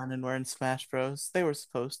Plusle and Minun were in Smash Bros. They were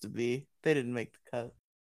supposed to be. They didn't make the cut.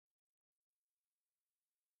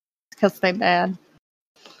 Because they bad.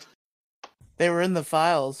 They were in the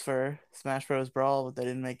files for Smash Bros. Brawl, but they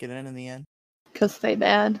didn't make it in the end. Because they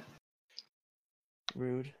bad.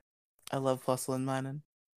 Rude. I love Plusle and Minun.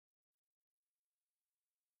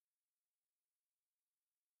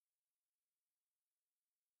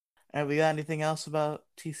 Alright, we got anything else about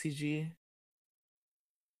TCG?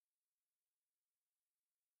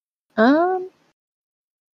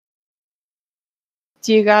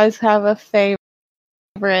 Do you guys have a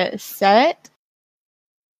favorite set?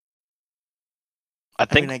 I I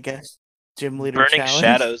think mean, I guess Gym Leader Burning Challenge.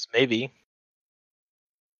 Shadows, maybe.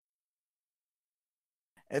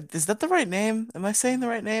 Is that the right name? Am I saying the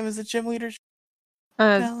right name? Is it Gym Leader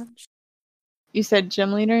Uh, Challenge? you said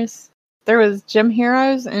gym leaders. There was Gym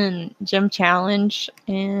Heroes and Gym Challenge,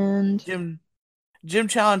 and Gym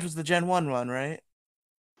Challenge was the Gen 1 one, right?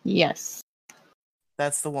 yes.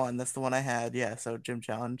 That's the one. That's the one I had. Yeah, so Gym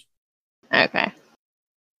Challenge. Okay.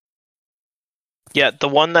 Yeah, the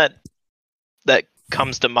one that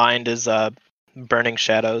comes to mind is Burning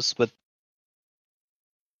Shadows with.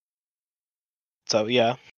 So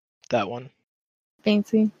yeah, that one.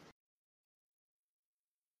 Fancy.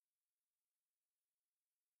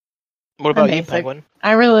 What I'm about you, basic. Penguin?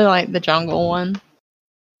 I really like the jungle one.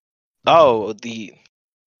 Oh, the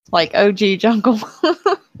Like OG jungle.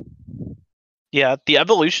 the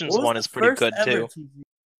Evolutions What was one the is pretty first good ever too. TV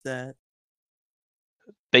set?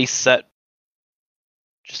 Base set,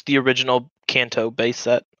 just the original Kanto base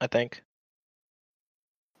set, I think.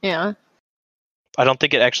 Yeah. I don't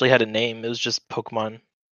think it actually had a name. It was just Pokemon.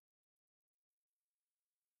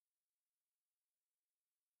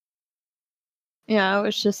 Yeah, it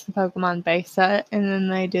was just the Pokemon base set, and then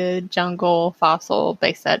they did jungle, fossil,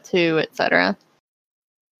 base set 2, etc.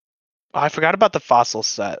 Oh, I forgot about the fossil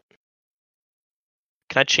set.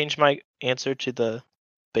 Can I change my answer to the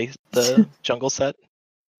jungle set?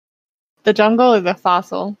 The jungle or the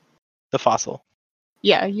fossil? The fossil.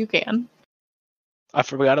 Yeah, you can. I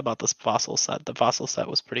forgot about this fossil set. The fossil set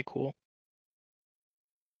was pretty cool.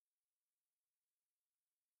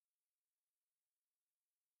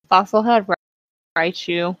 Fossil had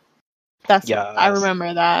Raichu. I Yes.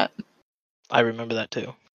 remember that. I remember that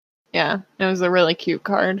too. Yeah, it was a really cute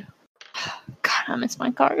card. God, I miss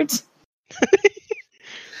my cards.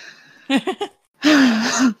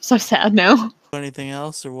 So sad now. Anything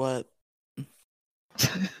else or what?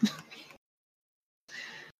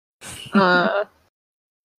 No,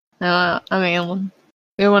 I mean,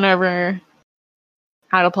 we went over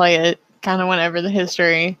how to play it, kind of went over the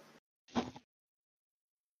history.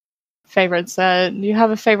 Favorite set. Do you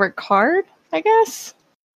have a favorite card, I guess?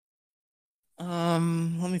 Let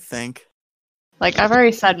me think. Like, I've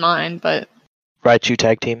already said mine, but Raichu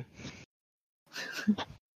tag team.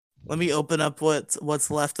 Let me open up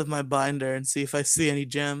what's left of my binder and see if I see any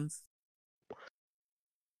gems.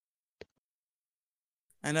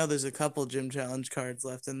 I know there's a couple Gym Challenge cards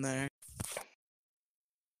left in there.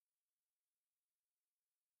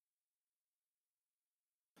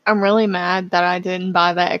 I'm really mad that I didn't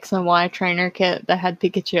buy the X and Y trainer kit that had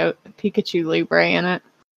Pikachu Libre in it.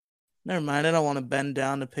 Never mind, I don't want to bend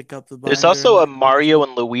down to pick up the binder. There's also a Mario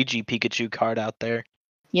and Luigi Pikachu card out there.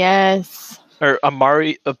 Yes. Or a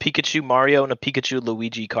Pikachu Mario and a Pikachu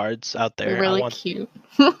Luigi cards out there. They're really cute.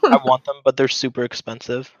 I want them, but they're super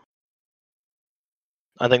expensive.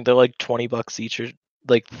 I think they're like $20 each, or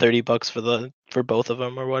like $30 for both of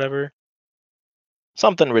them, or whatever.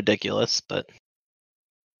 Something ridiculous, but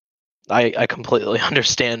I completely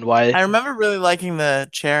understand why. I remember really liking the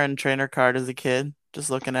chair and trainer card as a kid,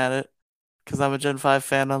 just looking at it, because I'm a Gen 5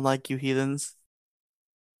 fan, unlike you heathens.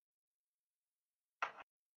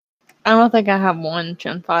 I don't think I have one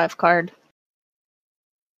Gen 5 card.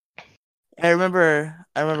 I remember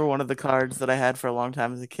one of the cards that I had for a long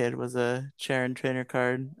time as a kid was a chair and trainer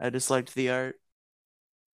card. I just liked the art.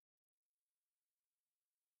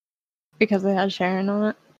 Because it had Sharon on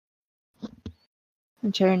it.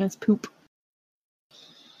 And Sharon is poop.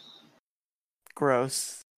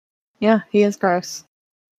 Gross. Yeah, he is gross.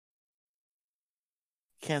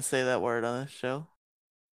 Can't say that word on this show.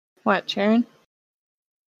 What, Sharon?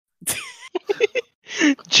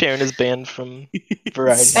 Sharon is banned from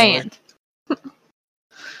Variety. Banned.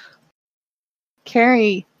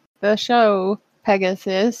 Carry the show,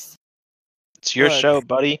 Pegasus. It's your Look. show,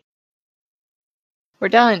 buddy. We're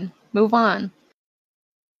done. Move on.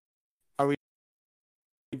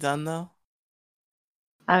 You done though?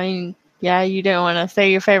 I mean, yeah, you didn't want to say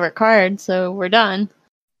your favorite card, so we're done.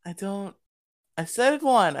 I said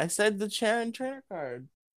one. I said the chair and trainer card.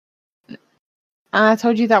 I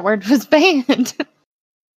told you that word was banned.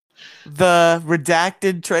 The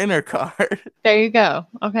redacted trainer card. There you go.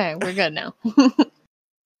 Okay, we're good now.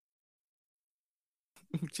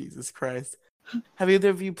 Jesus Christ. Have either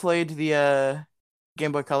of you played the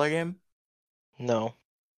Game Boy Color game? No.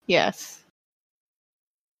 Yes.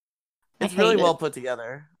 It's I really hate well it. put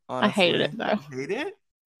together, I honestly. hated it, though. You hate it?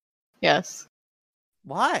 Yes.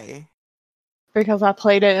 Why? Because I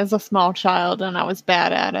played it as a small child and I was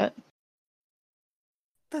bad at it.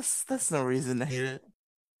 That's no reason to hate it.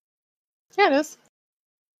 Yeah, it is.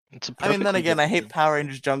 It's a I mean, then perfectly again, good I hate movie. Power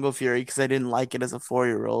Rangers Jungle Fury because I didn't like it as a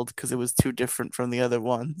 4-year-old because it was too different from the other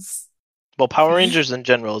ones. Well, Power Rangers in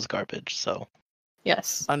general is garbage, so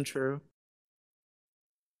Yes. Untrue.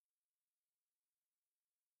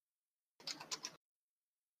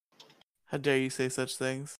 How dare you say such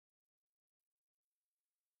things?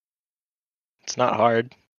 it's not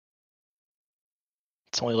hard.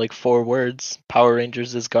 It's only like 4 words. Power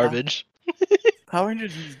Rangers is garbage. Power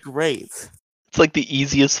Rangers is great. It's like the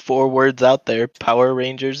easiest 4 words out there. Power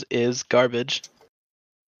Rangers is garbage.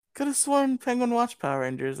 Could have sworn Penguin watched Power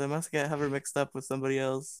Rangers. I must have her mixed up with somebody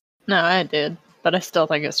else. No, I did, but I still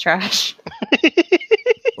think it's trash.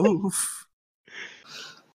 Oof.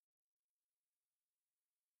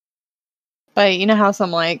 But you know how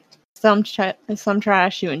some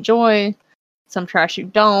trash you enjoy, some trash you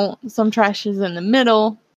don't, some trash is in the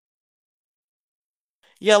middle.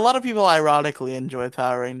 Yeah, a lot of people ironically enjoy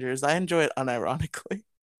Power Rangers. I enjoy it unironically.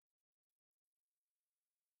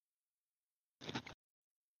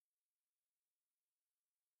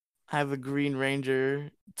 I have a Green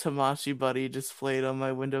Ranger Tamashi buddy displayed on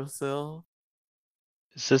my windowsill.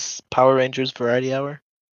 Is this Power Rangers Variety Hour?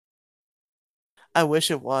 I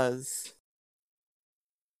wish it was.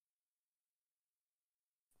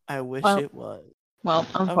 I wish Well- it was. Well,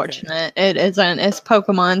 unfortunate. It isn't. It's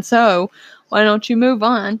Pokemon, so why don't you move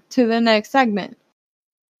on to the next segment?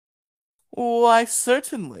 Why,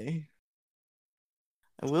 certainly.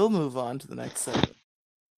 I will move on to the next segment.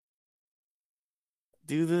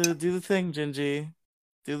 Do the thing, Gingy.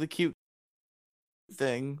 Do the cute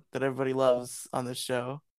thing that everybody loves on this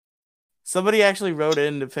show. Somebody actually wrote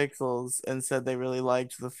into Pixels and said they really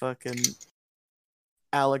liked the fucking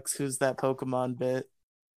Alex, who's that Pokemon bit.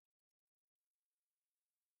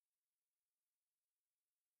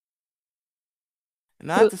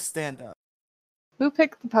 And I have to stand up. Who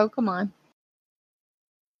picked the Pokemon?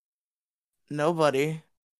 Nobody.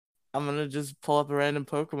 I'm gonna just pull up a random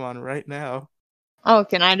Pokemon right now. Oh,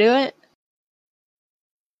 can I do it?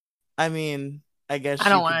 I mean, I guess I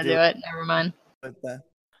don't want want to do it. Never mind.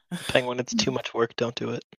 Penguin, it's too much work. Don't do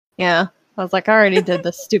it. Yeah, I was like, I already did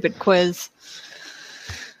the stupid quiz.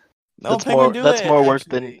 No, That's Penguin, more- do that's it, more work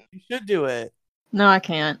actually. You should do it. No, I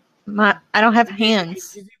can't. I don't have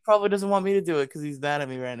hands, He probably doesn't want me to do it because he's mad at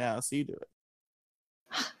me right now, so you do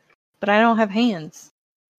it. but I don't have hands.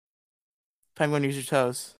 Penguin, use your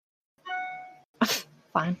toes.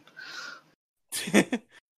 Fine.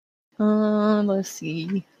 Let's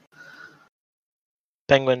see.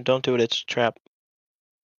 Penguin, don't do it. It's a trap.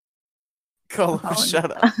 Colo, Oh,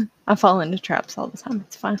 shut up. I fall into traps all the time.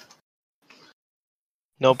 It's fine.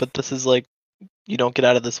 No, but this is like you don't get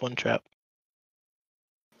out of this one trap.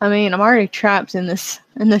 I mean, I'm already trapped in this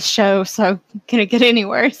show, so can it get any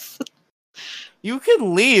worse? You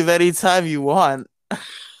can leave anytime you want.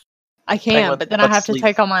 I can, Penguin, but then I let's have to sleep.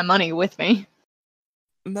 take all my money with me.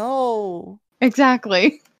 No.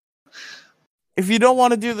 Exactly. If you don't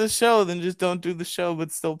want to do the show, then just don't do the show,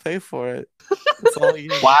 but still pay for it. That's all you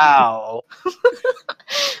gotta Wow. do.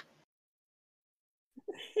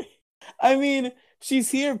 I mean, she's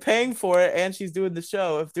here paying for it and she's doing the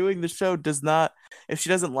show. If she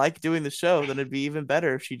doesn't like doing the show, then it'd be even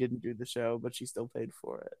better if she didn't do the show, but she still paid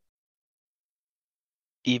for it.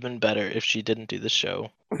 Even better if she didn't do the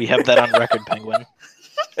show. We have that on record, Penguin.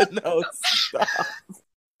 No, stop.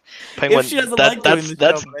 Penguin, she doesn't like doing the show,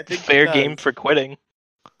 that's but I think she fair does. game for quitting.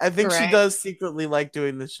 I think she Right. does secretly like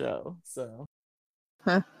doing the show, so.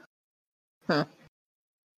 Huh.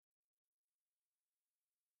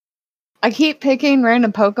 I keep picking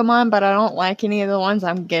random Pokemon, but I don't like any of the ones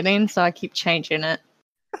I'm getting, so I keep changing it.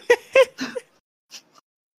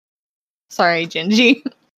 Sorry, Gingy.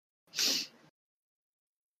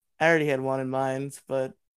 I already had one in mind,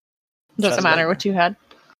 but Doesn't Shut matter up. what you had.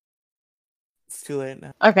 it's too late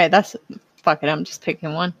now. Okay, fuck it, I'm just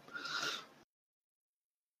picking one.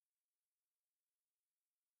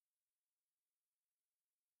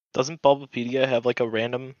 Doesn't Bulbapedia have like a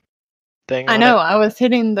random thing? I on know, it? I was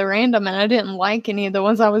hitting the random and I didn't like any of the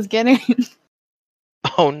ones I was getting.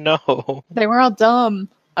 Oh no. They were all dumb.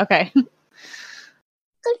 Okay.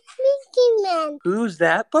 Pokemon. Who's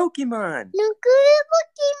that Pokemon? Look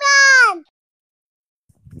at Pokemon.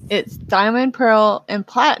 It's Diamond, Pearl, and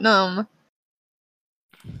Platinum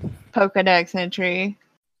Pokedex entry.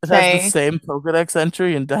 It has Say- the same Pokedex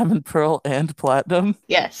entry in Diamond, Pearl, and Platinum.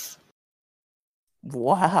 Yes.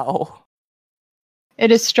 Wow.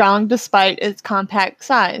 It is strong despite its compact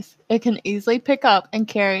size. It can easily pick up and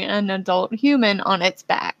carry an adult human on its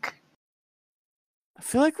back. I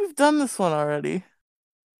feel like we've done this one already.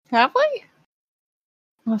 Have we?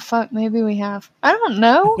 Oh fuck, maybe we have. I don't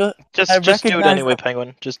know. But Just I do it recognize anyway, that.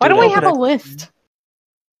 Penguin. Just Why do don't it we anyway. have a list?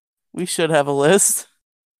 We should have a list.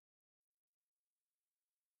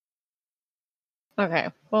 Okay,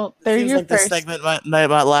 well, It there's seems your like this first. segment might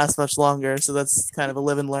not last much longer, so that's kind of a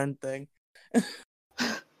live and learn thing.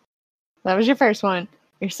 That was your first one.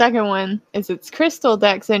 Your second one is its crystal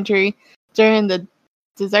deck entry. During the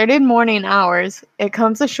deserted morning hours, it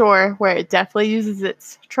comes ashore where it deftly uses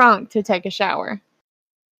its trunk to take a shower.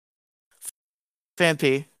 Fan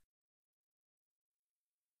P.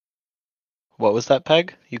 What was that,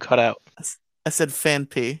 Peg? You cut out. I said Fan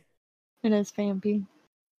P. It is Fampy.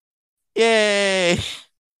 Yay!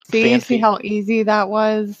 See Fancy. how easy that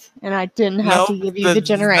was? And I didn't have to give you the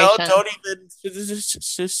generation. No, don't even. Did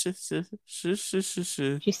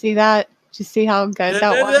you see that? Did you see how good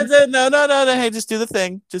that was? No. Hey, just do the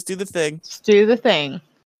thing. Just do the thing. Just do the thing.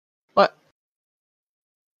 What?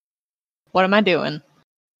 What am I doing?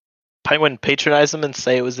 Penguin, patronize them and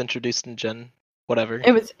say it was introduced in Gen whatever.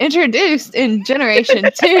 It was introduced in Generation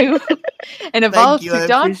 2 and evolved you, I to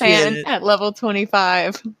Dawn appreciate Fan it. at level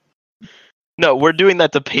 25. No, we're doing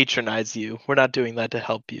that to patronize you. We're not doing that to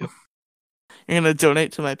help you. You're gonna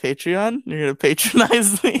donate to my Patreon? You're gonna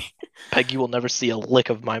patronize me? Peg, you will never see a lick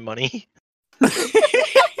of my money.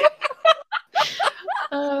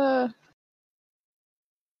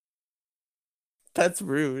 That's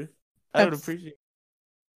rude. I would That's- appreciate.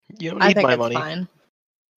 You don't I need think my it's money. fine.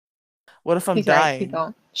 What if I'm He's right, dying? keep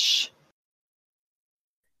going. Shh.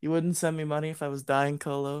 You wouldn't send me money if I was dying,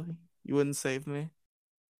 Colo. You wouldn't save me.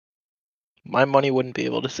 My money wouldn't be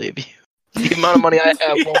able to save you. The amount of money I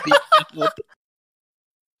have won't be able to.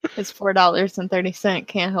 It's $4.30.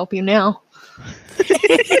 Can't help you now.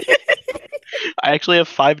 I actually have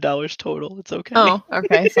 $5 total. It's okay. Oh,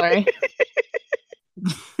 okay, sorry.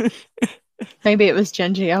 Maybe it was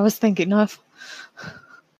Genji I was thinking of.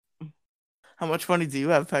 How much money do you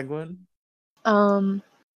have, Penguin?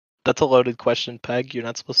 That's a loaded question, Peg. You're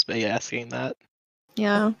not supposed to be asking that.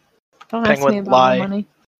 Yeah. Don't ask Penguin, me about lie. my money.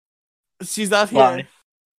 She's out here. Why?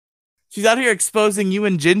 She's out here exposing you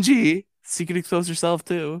and Gingy. So you can expose yourself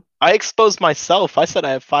too. I exposed myself. I said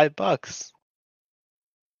I have $5.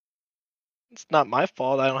 It's not my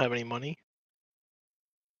fault. I don't have any money.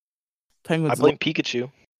 I Penguin's blame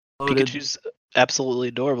Pikachu. loaded. Pikachu's absolutely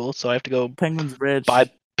adorable, so I have to go Penguin's rich.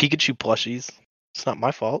 buy Pikachu plushies. It's not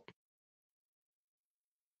my fault.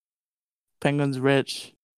 Penguin's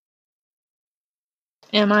rich.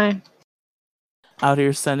 Am I? Out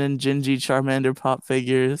here sending Gingy Charmander pop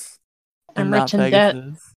figures. I'm and rich not in debt.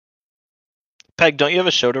 Pegasus. Peg, don't you have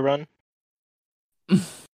a show to run?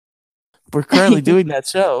 We're currently doing that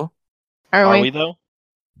show. Are Are we? we though?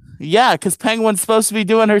 Yeah, because Penguin's supposed to be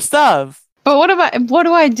doing her stuff. But what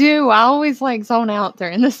do I do? I always like zone out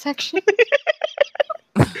during this section.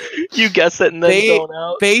 You guess it and then They- zone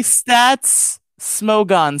out. Base stats,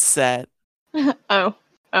 Smogon set. Oh,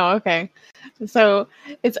 okay. So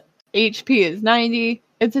its HP is 90,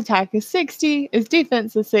 its attack is 60, its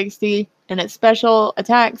defense is 60, and its special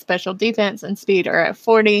attack, special defense, and speed are at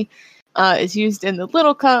 40. Is used in the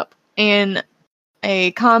Little Cup, and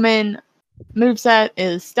a common moveset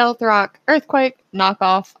is Stealth Rock, Earthquake,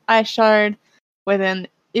 Knockoff, Ice Shard, with an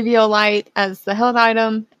Eviolite as the held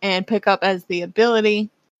item, and Pickup as the ability.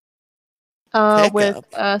 With Pickup?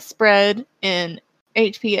 a spread in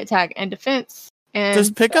HP, attack, and defense. And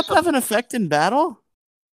Does Pickup have an effect in battle?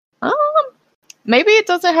 Maybe it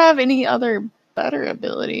doesn't have any other better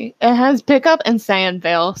ability. It has Pickup and Sand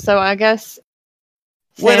Veil, so I guess.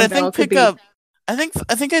 Wait, I Sand Veil think could be- Pickup. I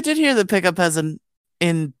think I did hear that Pickup has an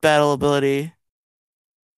in battle ability.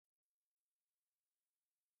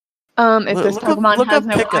 If this Look up- Pokemon look has up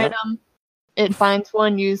no Pickup. item, it finds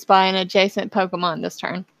one used by an adjacent Pokemon this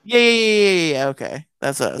turn. Yeah. Okay,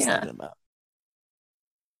 that's what I was Yeah. thinking about.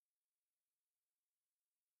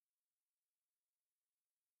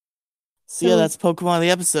 So yeah, So- that's Pokemon of the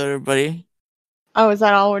episode, everybody. Oh, is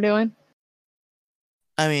that all we're doing?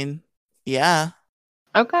 I mean, yeah.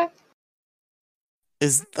 Okay.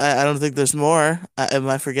 I don't think there's more. Am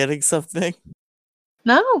I forgetting something?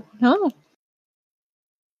 No.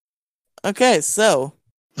 Okay, so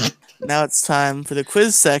now it's time for the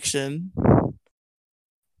quiz section.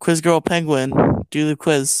 Quiz Girl Penguin, do the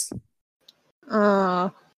quiz.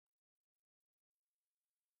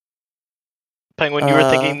 Penguin, you were Uh,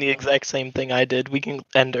 thinking the exact same thing I did. We can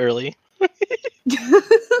end early.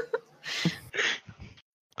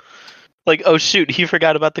 Like, oh shoot, he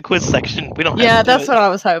forgot about the quiz section. We don't have yeah, to do that's it. what I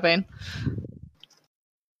was hoping.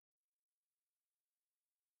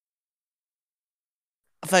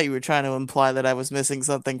 I thought you were trying to imply that I was missing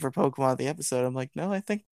something for Pokemon of the episode. I'm like, no, I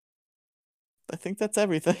think I think that's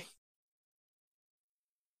everything.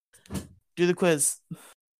 Do the quiz.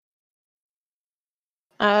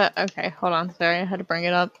 Okay, hold on. Sorry, I had to bring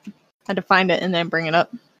it up. Had to find it and then bring it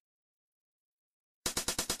up.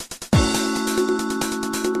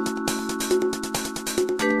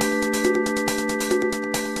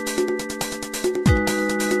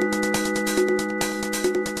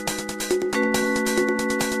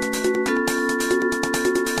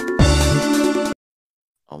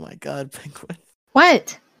 Oh my god, Penguin.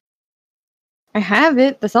 What? I have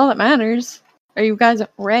it. That's all that matters. Are you guys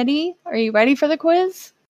ready? Are you ready for the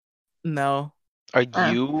quiz? No. Are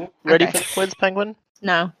Oh, you ready okay. for the quiz, Penguin?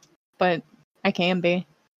 No, but I can be.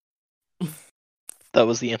 That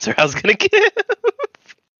was the answer I was gonna give.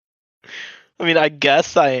 I mean, I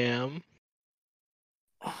guess I am.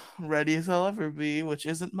 Ready as I'll ever be, which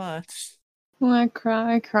isn't much. Oh, I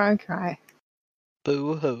cry.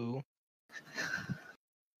 Boo hoo.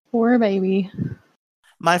 Poor baby.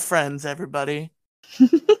 My friends, everybody.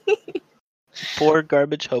 Poor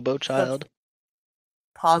garbage hobo child.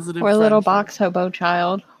 Positive Poor little friendship. box hobo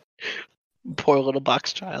child. Poor little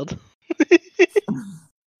box child.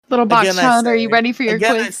 Little box Again, I child, are you say- ready for your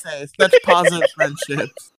Again, I quiz? say, such positive friendship.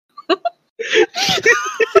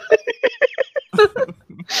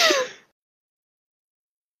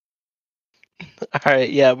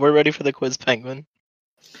 Alright, yeah, we're ready for the quiz, Penguin.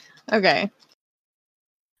 Okay.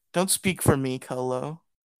 Don't speak for me, Colo.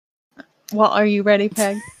 Well, are you ready,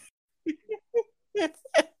 Peg? Yes.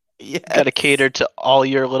 Gotta cater to all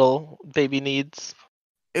your little baby needs.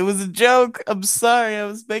 It was a joke. I'm sorry. I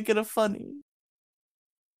was making it funny.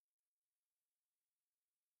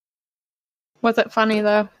 Was it funny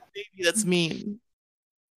though? Baby, that's mean.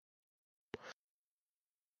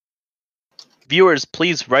 Viewers,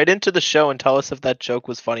 please write into the show and tell us if that joke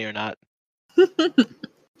was funny or not.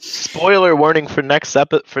 Spoiler warning for next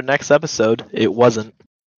episode, it wasn't.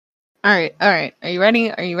 All right. Are you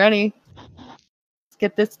ready? Are you ready? Let's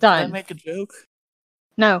get this Did I done. make a joke?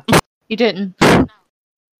 No, you didn't.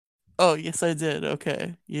 Oh, yes, I did.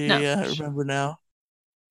 Okay. Yeah, No. yeah, I remember now.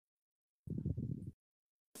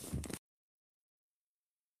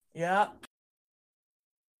 Yeah.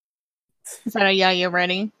 Is that a yeah? You're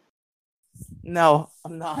ready? No,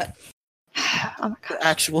 I'm not. Oh my We're gosh.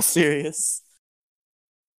 actual serious.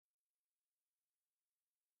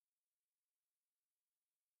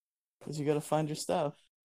 Because you gotta find your stuff.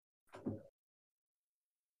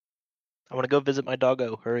 I want to go visit my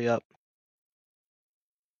doggo. Hurry up.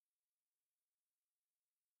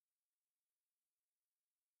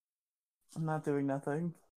 I'm not doing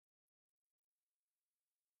nothing.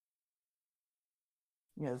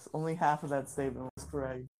 Yes, only half of that statement was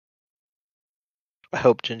correct. I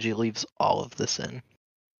hope Gingy leaves all of this in.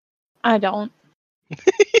 I don't.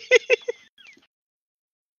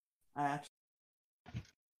 I actually.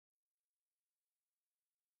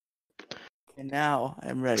 Okay, now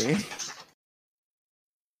I'm ready.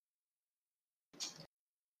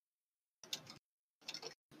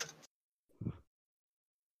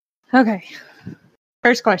 Okay.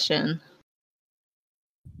 First question.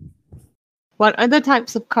 What are the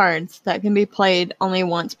types of cards that can be played only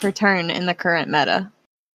once per turn in the current meta?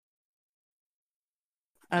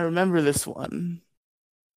 I remember this one.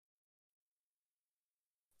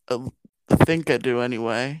 I think I do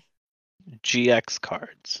anyway. GX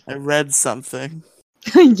cards. I read something.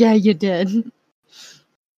 Yeah, you did.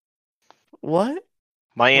 What?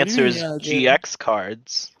 My do you answer mean, is yeah, dude? GX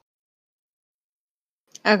cards.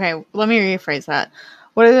 Okay, let me rephrase that.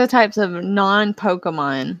 What are the types of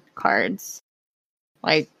non-Pokemon cards?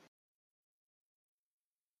 Like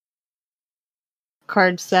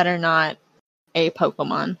cards that are not a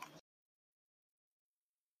Pokemon.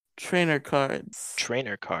 Trainer cards.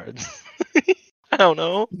 Trainer cards. I don't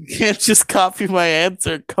know. You can't just copy my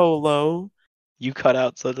answer, Colo. You cut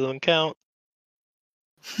out, so it doesn't count.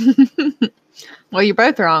 Well, you're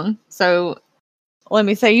both wrong. So let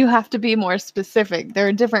me say you have to be more specific. There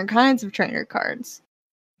are different kinds of trainer cards.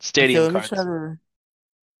 Stadium Okay, let me cards. try to.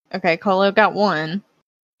 Okay, Colo got one.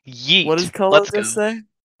 Yeet. What does Colo Let's just go. say?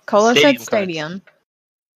 Colo Stadium said cards. stadium.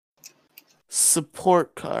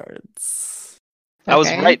 Support cards. I was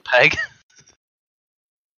Okay. right, Peg.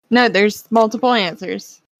 No, there's multiple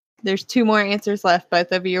answers. There's two more answers left.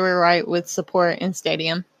 Both of you were right with support and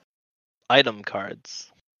stadium. Item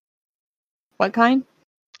cards. What kind?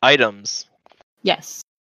 Items. Yes.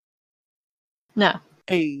 No.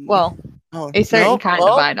 Hey. Well, oh, a certain nope. kind of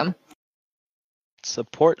item.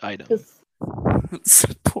 Support item. 'Cause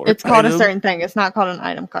Support it's called a item. certain thing. It's not called an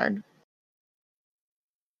item card.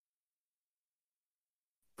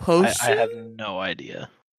 Potion. I have no idea.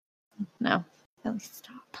 No. At least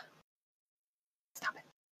stop.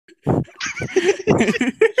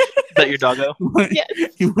 that your doggo? Yes.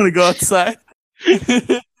 You want to go outside?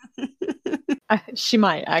 She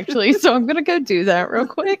might actually, so I'm gonna go do that real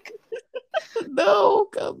quick. No,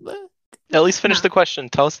 come back. At least finish the question.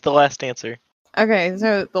 Tell us the last answer. Okay,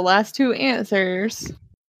 so the last two answers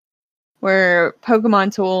were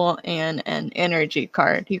Pokemon Tool and an energy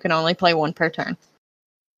card. You can only play one per turn.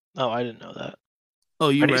 Oh, I didn't know that. Oh,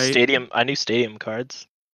 I you're knew right. I knew stadium cards.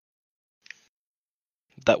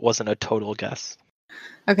 That wasn't a total guess.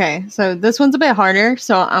 Okay, so this one's a bit harder,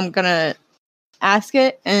 so I'm gonna ask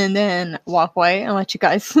it and then walk away and let you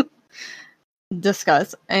guys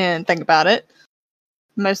discuss and think about it.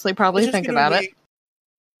 Mostly probably think about it.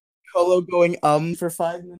 Colo going for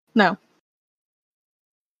 5 minutes. No.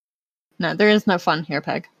 No, there is no fun here,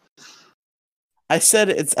 Peg. I said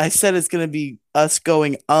it's gonna be us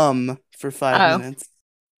going for 5 Oh. minutes.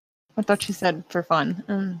 I thought you said for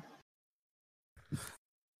fun.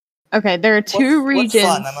 Okay, there are two regions.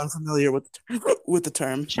 What's fun? I'm unfamiliar with the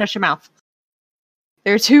term. Shut your mouth.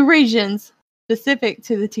 There are two regions specific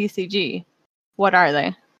to the TCG. What are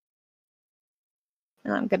they?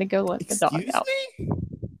 And I'm gonna go let the dog Excuse out. me?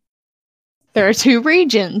 There are two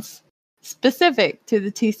regions specific to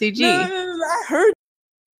the TCG. No, I heard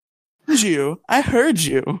you. I heard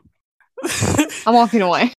you. I'm walking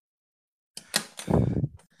away.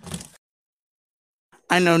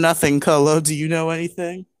 I know nothing, Colo. Do you know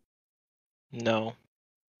anything? No.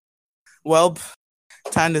 Well,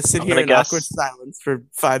 time to sit I'm here gonna in guess. awkward silence for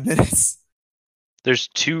 5 minutes. There's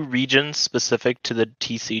two regions specific to the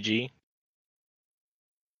TCG.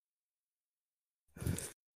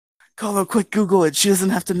 Colo, quick Google it. She doesn't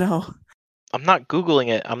have to know. I'm not Googling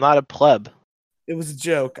it. I'm not a pleb. It was a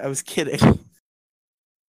joke. I was kidding.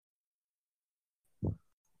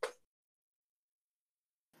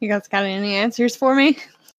 You guys got any answers for me?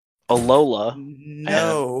 Alola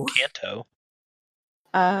No. and Kanto.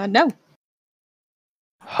 No.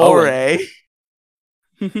 Ore.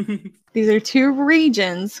 These are two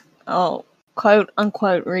regions, quote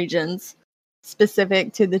unquote regions,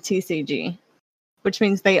 specific to the TCG, which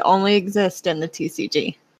means they only exist in the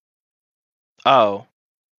TCG. Oh.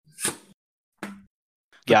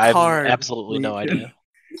 Yeah, I have card absolutely no region. idea.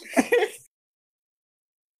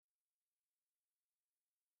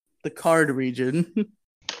 The card region.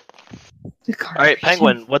 All right,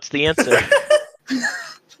 Penguin, what's the answer?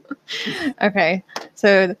 Okay,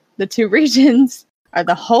 so the two regions are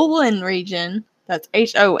the Holon region, that's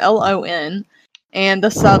Holon, and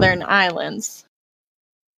the Southern Islands.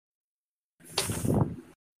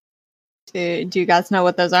 Do you guys know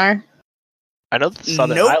what those are? I know the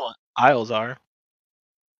Southern Nope. Isles are.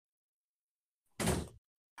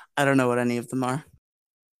 I don't know what any of them are.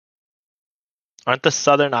 Aren't the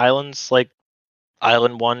Southern Islands like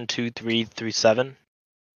Island 1, 2, 3 through 7?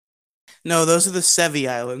 No, those are the Sevi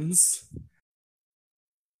Islands.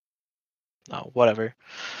 Oh, whatever.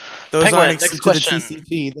 Those Penguin, aren't next exclusive to question. the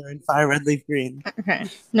TCG. They're in fire red, leaf green. Okay.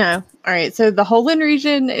 No. All right. So the Holon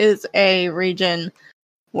region is a region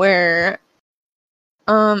where,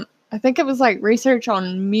 I think it was like research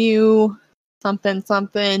on Mew,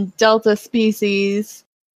 something Delta species.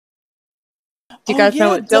 Do you guys know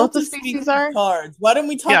what Delta species are? Cards. Why didn't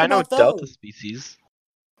we talk Yeah, I know about those? Delta species.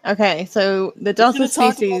 Okay, so the We Delta should've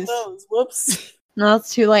talked about species. those. Whoops. No,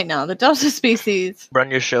 it's too late now. The Delta species Run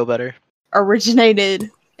your show better. originated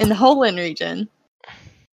in the Holon region,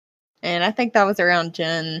 and I think that was around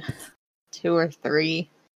Gen 2 or 3,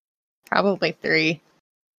 probably 3.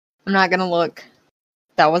 I'm not gonna look.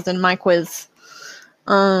 That was in my quiz.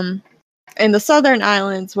 And the Southern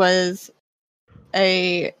Islands was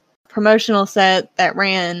a promotional set that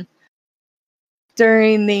ran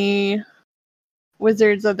during the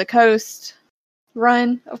Wizards of the Coast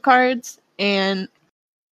run of cards, and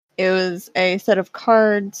it was a set of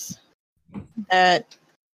cards that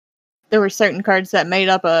there were certain cards that made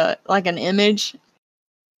up an image,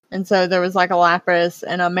 and so there was like a Lapras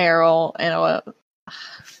and a Meryl and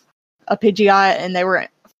a Pidgeot, and they were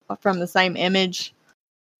from the same image.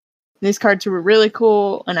 These cards were really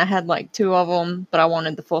cool, and I had like 2 of them, but I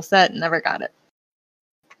wanted the full set and never got it.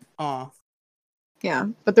 Aw. Yeah,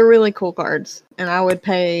 but they're really cool cards, and I would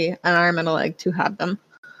pay an arm and a leg to have them.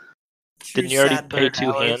 Didn't you already pay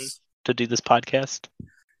 2 hands to do this podcast?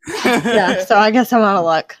 Yeah, so I guess I'm out of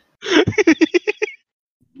luck.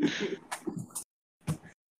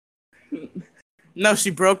 No, she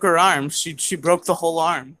broke her arm. She broke the whole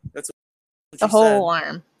arm. That's what The she whole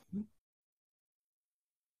arm.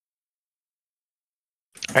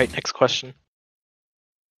 All right, next question.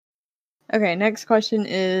 Okay, next question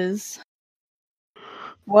is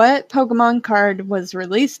What Pokemon card was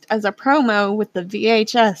released as a promo with the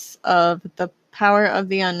VHS of The Power of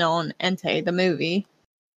the Unknown, Entei, the movie?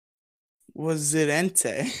 Was it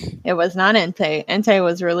Entei? It was not Entei. Entei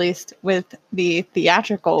was released with the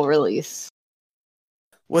theatrical release.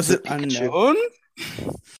 Was Is it it Pikachu? unknown?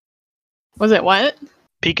 Was it what?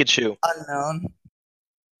 Pikachu. Unknown.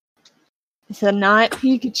 It said not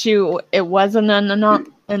Pikachu. It was an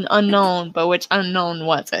unknown, but which unknown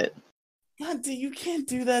was it? God, you can't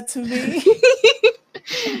do that to me.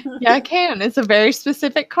 Yeah, I can. It's a very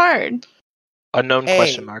specific card. Unknown A.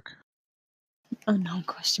 question mark. Unknown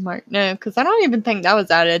question mark. No, because I don't even think that was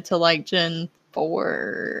added to like Gen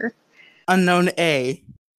 4. Unknown A.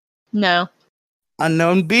 No.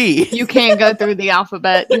 Unknown B. You can't go through the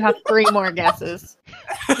alphabet. You have 3 more guesses.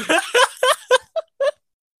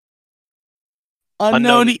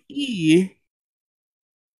 Unknown Unknown. E.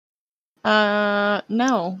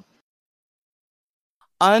 No.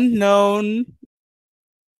 Unknown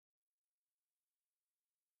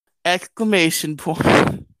exclamation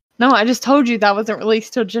point. No, I just told you that wasn't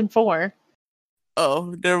released till Gen 4.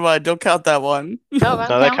 Oh, never mind. Don't count that one. No, I'm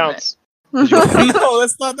No, that counting counts. it. No,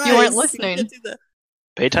 that's not nice. You weren't listening. can't do that.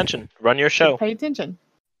 Pay attention. Run your show. Pay attention.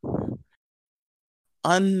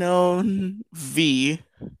 Unknown V.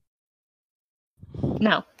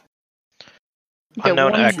 No. You get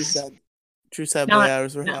Unknown one X. True guess. sad. True sad No, boy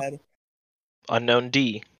hours were no. had. Unknown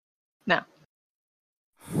D.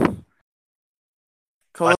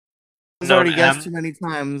 Cole has Unknown already guessed M. too many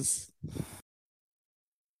times.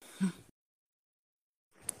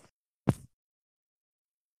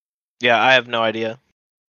 Yeah, I have no idea.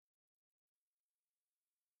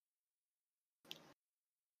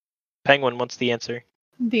 Penguin, what's the answer?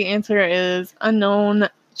 The answer is unknown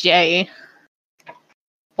J.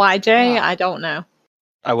 Why J? Ah. I don't know.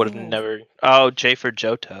 I would have Oh. never. Oh, J for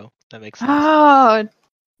Johto. That makes sense. Oh,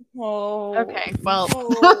 Oh. okay. Well,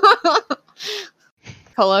 Oh.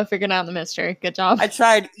 Colo figured out the mystery. Good job. I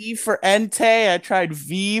tried E for Entei. I tried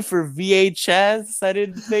V for VHS. I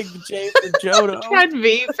didn't think J for Johto. Tried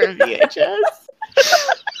V for VHS.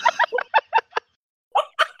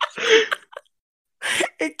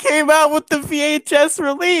 It came out with the VHS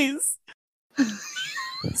release.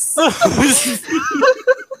 So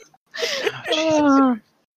Oh.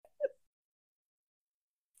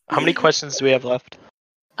 How many questions do we have left?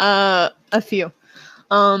 A few.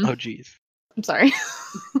 Oh, jeez. I'm sorry.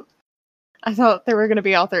 I thought there were gonna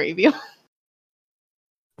be all 3 of you.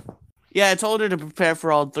 yeah, I told her to prepare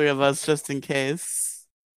for all 3 of us just in case.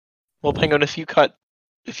 Well, Penguin, if you cut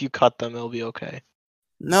them, it'll be okay.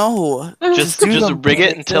 No, Just do them rig it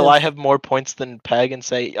like until this. I have more points than Peg and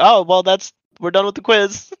say, oh, well, we're done with the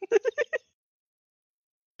quiz.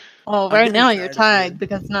 Well, I'm right getting now you're tired of tied you.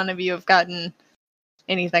 because none of you have gotten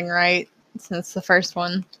anything right since the first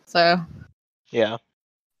one. So Yeah.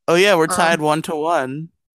 Oh yeah, we're tied 1-1.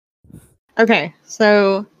 okay,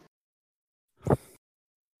 so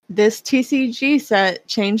this TCG set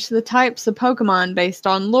changed the types of Pokemon based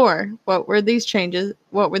on lore. What were these changes?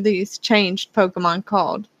 What were these changed Pokemon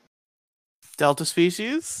called? Delta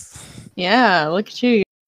species. Yeah, look at you.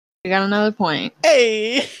 You got another point.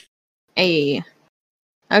 Hey. A.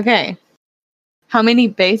 Okay. How many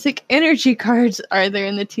basic energy cards are there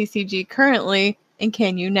in the TCG currently, and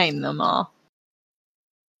can you name them all?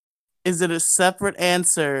 Is it a separate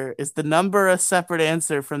answer? Is the number a separate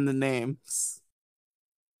answer from the names?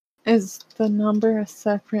 Is the number a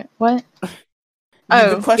separate what? The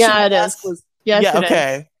Oh, question yeah, I it asked is. was- Yes, yeah, it is.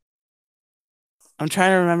 okay. I'm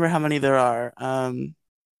trying to remember how many there are.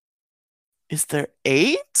 Is there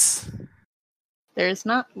 8? There's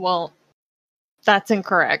not. Well, that's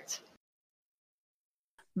incorrect.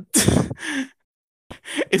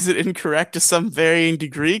 Is it incorrect to some varying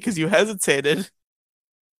degree? Because you hesitated.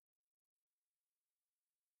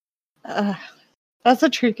 That's a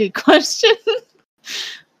tricky question.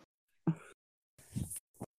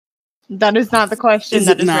 That is not the question. Is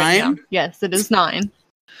that it is written 9? down. Yes, it is 9.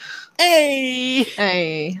 Hey!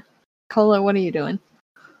 Hey, Cola, what are you doing?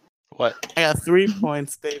 What? I got 3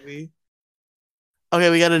 points, baby. Okay,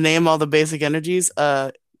 we gotta name all the basic energies.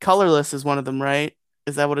 Colorless is one of them, right?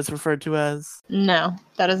 Is that what it's referred to as? No,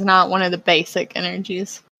 that is not one of the basic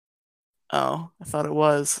energies. Oh, I thought it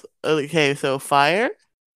was. Okay, so fire,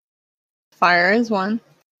 Fire is one.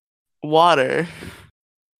 water,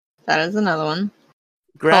 That is another one.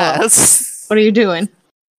 grass. What are you doing?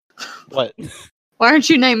 What? Why aren't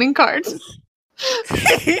you naming cards?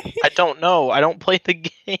 I don't know. I don't play the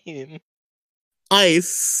game.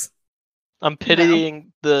 Ice, I'm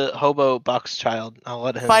pitying the hobo box child. I'll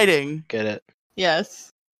let him fighting, get it. Yes.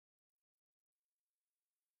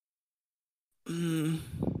 Mm.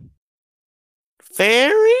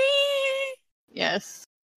 Fairy? Yes.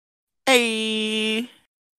 Hey. I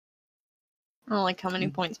don't like how many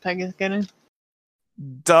points Peg is getting.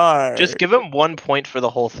 Dark. Just give him 1 point for the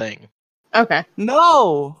whole thing. Okay.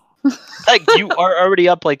 No. Peg, you are already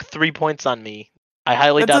up like 3 points on me. I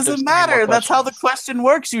highly That doubt there's doesn't gonna be more matter. That's how the questions. question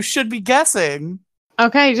works. You should be guessing.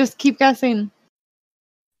 Okay, just keep guessing.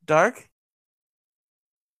 Dark?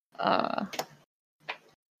 Uh.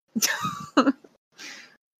 God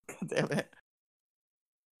damn it.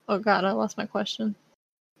 Oh god, I lost my question.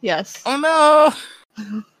 Yes. Oh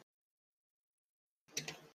no.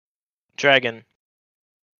 Dragon,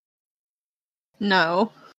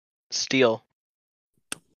 No. steel,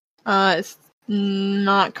 It's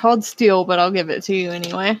not called steel, but I'll give it to you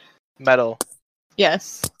anyway. metal,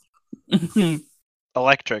 Yes.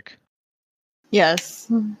 electric,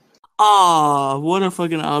 Yes. Aw, what a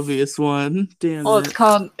fucking obvious one. Damn Well, it.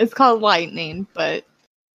 it's called lightning, but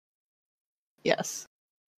is it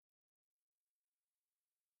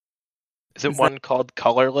Is that- one called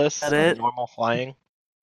colorless? that it? Normal flying?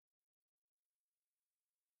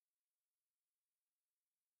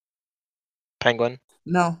 Penguin?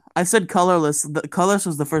 No, I said colorless. Colorless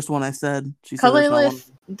was the first one I said. She said that's not one.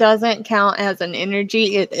 colorless doesn't count as an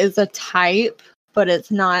energy. It is a type, but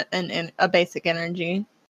it's not a basic energy.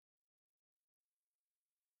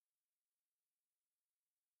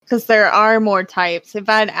 Because there are more types. If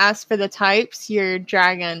I'd asked for the types, your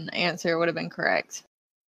dragon answer would have been correct.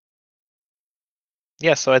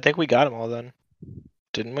 Yeah, so I think we got them all then.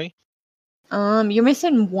 Didn't we? You're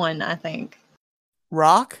missing one, I think.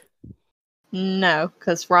 Rock? No,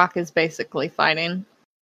 because rock is basically fighting.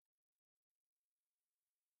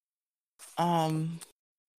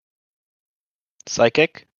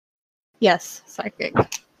 Psychic? Yes, psychic.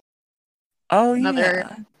 Oh Another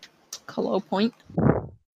yeah. Colo point.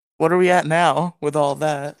 What are we at now with all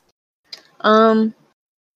that?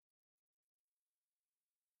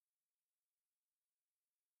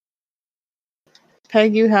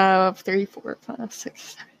 Peg, you have 3, 4, 5, 6,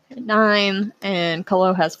 7, 8, 9, and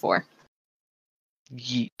Colo has 4.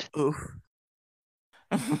 Yeet. Oof.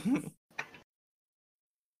 I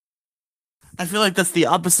feel like that's the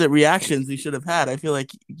opposite reactions we should have had. I feel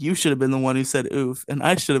like you should have been the one who said oof, and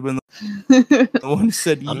I should have been the one who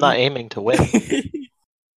said I'm not yeet. aiming to win.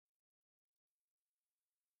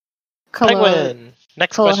 Colo Penguin!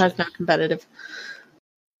 Next Colo question. has no competitive.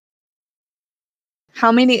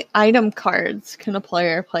 How many item cards can a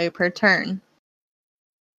player play per turn?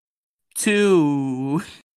 2.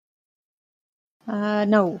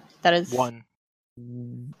 No, that is 1.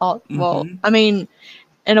 all. Well, Mhm. I mean,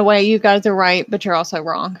 in a way, you guys are right, but you're also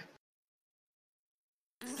wrong.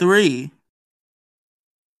 3.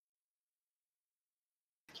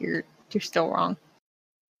 You're still wrong.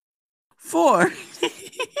 4.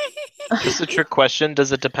 This is a trick question.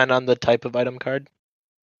 Does it depend on the type of item card?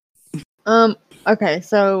 Okay,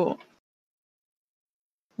 so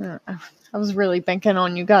I was really banking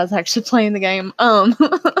on you guys actually playing the game.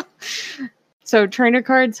 So trainer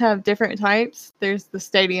cards have different types. There's the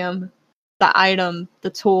stadium, the item, the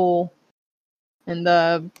tool, and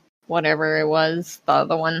the whatever it was, the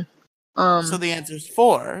other one. So the answer's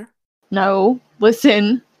 4. No,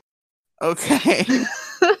 listen. Okay.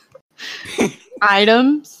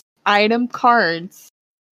 Item cards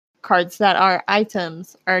that are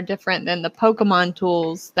items are different than the Pokemon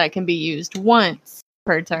tools that can be used once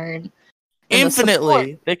per turn. And the support-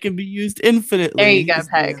 Infinitely. They can be used infinitely. There you go, is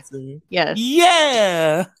the Peg. answer. Yes.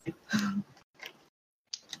 Yeah.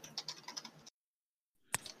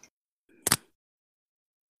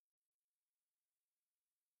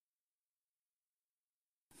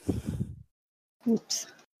 Oops.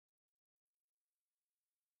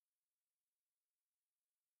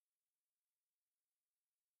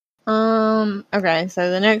 Okay, so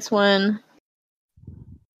the next one.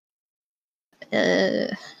 I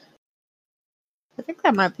think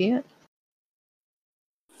that might be it.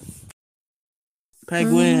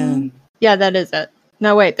 Penguin. Yeah, that is it.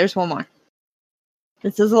 No, wait, there's one more.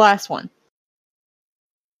 This is the last one.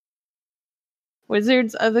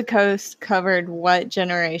 Wizards of the Coast covered what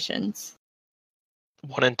generations?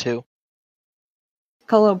 1 and 2.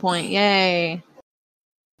 Colo point, yay.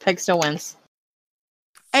 Peg still wins.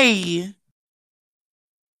 Hey.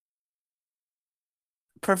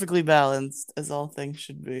 Perfectly balanced, as all things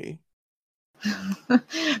should be.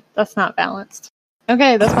 That's not balanced.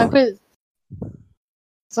 Okay, that's my quiz.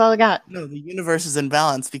 That's all I got. No, the universe is in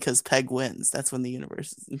balance because Peg wins. That's when the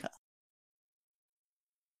universe is in balance.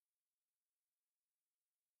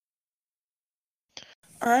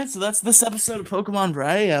 All right, so that's this episode of Pokemon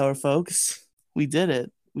Variety Hour, folks. We did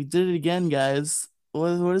it. We did it again, guys.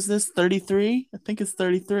 What is this? 33? I think it's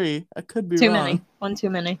 33. I could be Too wrong. many. One too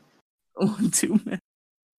many. One too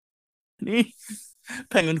many.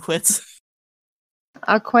 Penguin quits.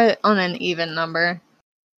 I'll quit on an even number.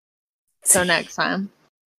 So next time.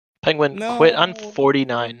 Penguin, No. quit on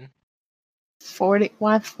 49. 40.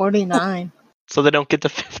 Why 49? So they don't get to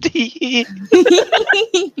 50.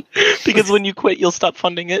 Because when you quit, you'll stop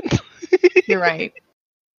funding it. You're right.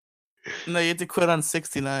 No, you have to quit on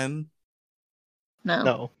 69. No.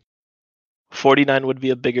 No. 49 would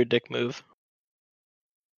be a bigger dick move.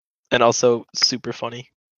 And also super funny.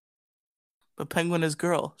 But Penguin is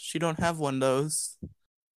girl. She don't have one of those.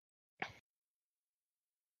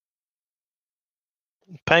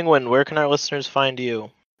 Penguin, where can our listeners find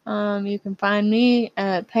you? You can find me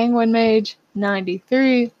at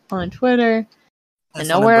PenguinMage93 on Twitter. I And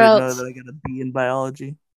just want nowhere everybody to know else. that I got a B in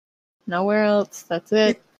biology. Nowhere else. That's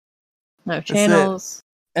it. No it. channels.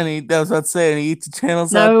 I was about to say, any YouTube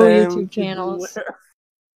channels No out there? YouTube we should be channels. aware of?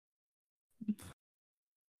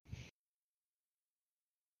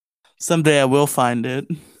 Someday I will find it.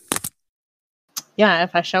 Yeah,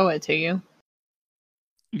 if I show it to you.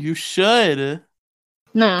 You should,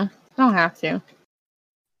 No, I don't have to.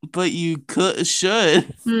 but you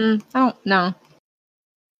should. I don't know.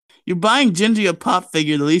 You're buying Gingy a pop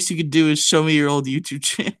figure. The least you could do is show me your old YouTube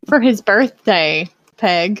channel. For his birthday,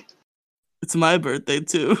 Peg. It's my birthday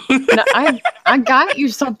too. No, I got you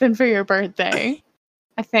something for your birthday.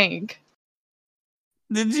 I think.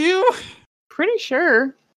 Did you? Pretty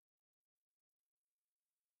sure.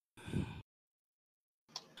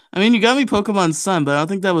 I mean, you got me Pokemon Sun, but I don't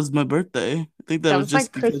think that was my birthday. I think that That was was just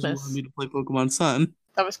like because Christmas. you wanted me to play Pokemon Sun.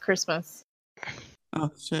 That was Christmas.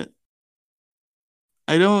 Oh shit.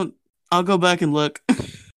 I'll go back and look.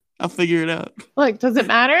 I'll figure it out. Look, does it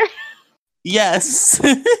matter? Yes.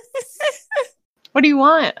 What do you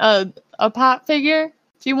want? A pop figure?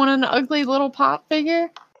 Do you want an ugly little pop figure?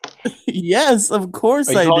 Yes, of course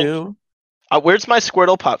Are you I calling- do. Where's my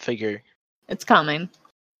Squirtle pop figure? It's coming.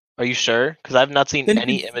 Are you sure? Because I've not seen Then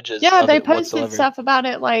any you- images. Yeah, of they it posted whatsoever. stuff about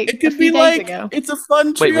it like It a could few be days like ago. it's a fun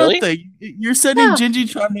Wait, trio really? thing. You're sending Yeah. Gingy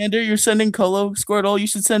Charmander, you're sending Colo Squirtle, you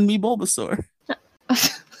should send me Bulbasaur.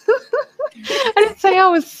 I didn't say I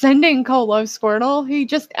was sending Colo Squirtle. He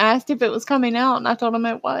just asked if it was coming out, and I told him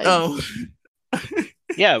it was. Oh.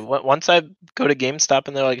 Yeah, once I go to GameStop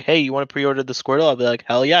and they're like, "Hey, you want to pre-order the Squirtle?" I'll be like,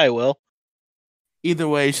 "Hell yeah, I will." Either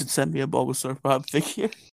way, you should send me a Bulbasaur pop figure.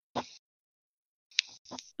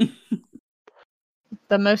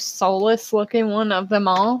 The most soulless looking one of them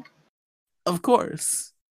all. Of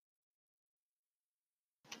course.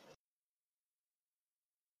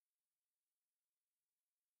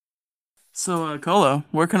 So, Colo,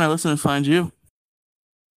 where can I listen and find you?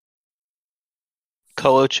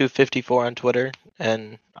 Colochu54 on Twitter,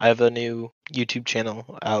 and I have a new YouTube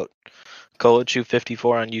channel out.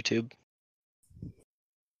 Colochu54 on YouTube.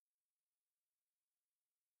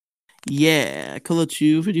 Yeah,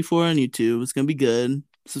 Colochu54 on YouTube. It's gonna be good.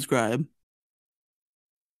 Subscribe.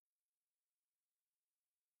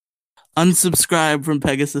 Unsubscribe from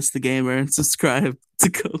Pegasus the Gamer and subscribe to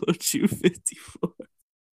Colochu54.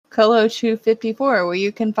 Colo Chew 54, where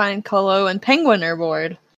you can find Colo and Penguin are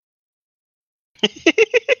board. I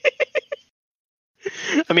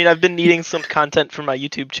mean, I've been needing some content for my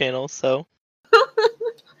YouTube channel, so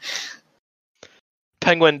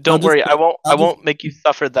Penguin, don't worry, I won't make you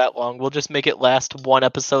suffer that long. We'll just make it last one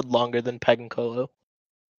episode longer than Peg and Colo.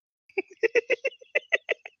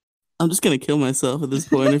 I'm just gonna kill myself at this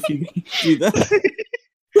point if you do that.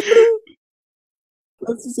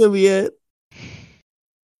 That's just gonna be it.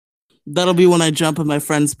 That'll be when I jump in my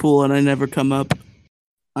friend's pool and I never come up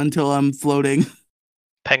until I'm floating.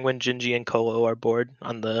 Penguin, Gingy, and Colo are bored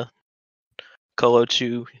on the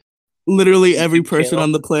Colochu. Literally every person Channel.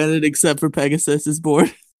 on the planet except for Pegasus is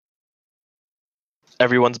bored.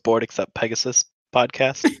 Everyone's bored except Pegasus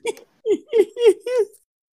podcast.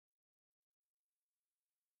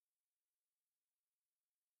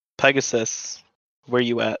 Pegasus, where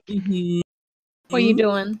you at? What are you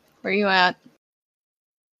doing? Where you at?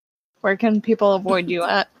 Where can people avoid you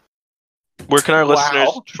at? Where can our Wow. listeners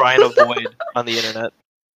try and avoid on the internet?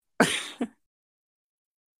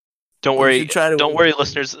 Don't We worry, should try to- don't worry,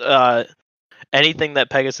 listeners. Anything that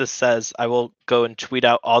Pegasus says, I will go and tweet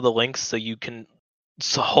out all the links so you can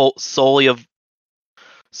solely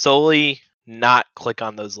not click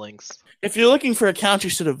on those links. If you're looking for accounts you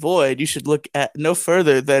should avoid, you should look at no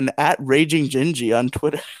further than at Raging Gingy on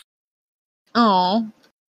Twitter. Oh,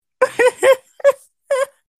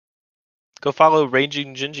 Go follow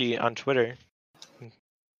Raging Gingy on Twitter.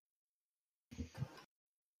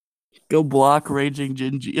 Go block Raging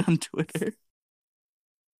Gingy on Twitter.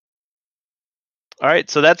 All right,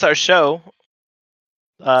 so that's our show.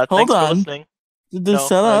 Thanks Hold for on. listening. Just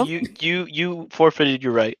shut up. You forfeited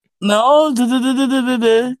your right. No,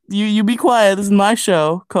 you be quiet. This is my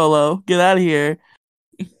show, Colo. Get out of here.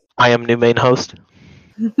 I am new main host.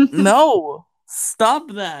 No,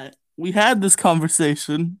 stop that. We had this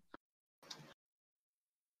conversation.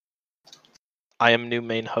 I am new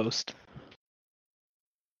main host.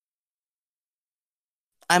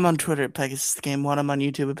 I'm on Twitter at Pegasus the Game 1. I'm on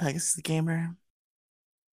YouTube at Pegasus the Gamer.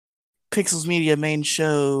 Pixels Media main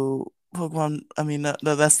show. Pokemon. I mean,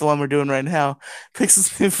 that's the one we're doing right now.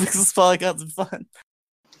 Pixels Polygons and Fun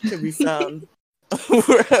can be found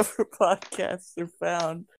wherever podcasts are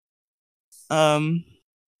found.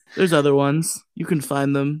 There's other ones. You can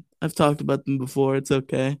find them. I've talked about them before. It's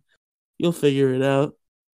okay. You'll figure it out.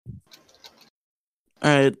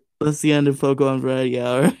 Alright, that's the end of Pokemon Variety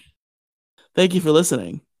Hour. Thank you for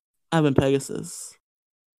listening. I've been Pegasus.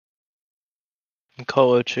 I'm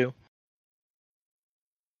Colo-Chew.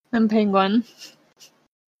 I'm Penguin.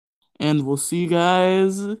 And we'll see you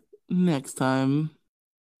guys next time.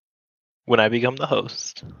 When I become the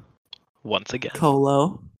host. Once again.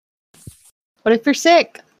 Colo. What if you're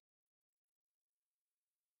sick?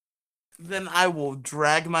 Then I will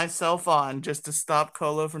drag myself on just to stop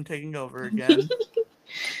Colo from taking over again.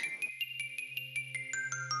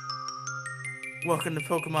 Welcome to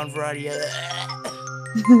Pokemon Variety.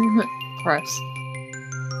 Gross.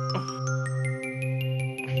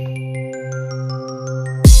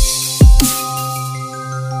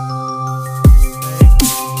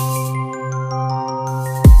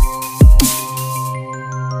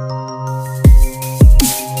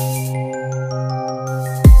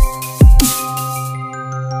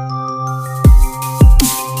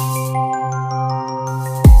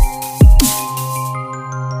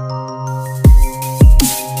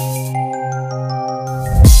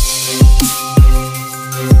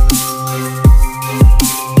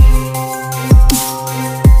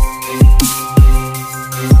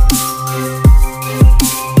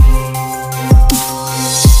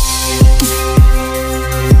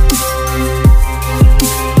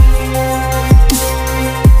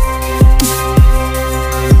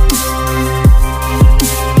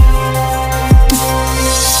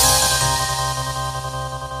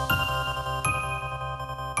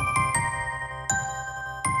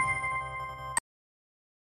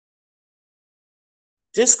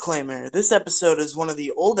 Disclaimer, this episode is one of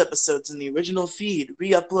the old episodes in the original feed,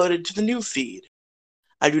 re-uploaded to the new feed.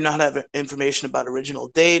 I do not have information about original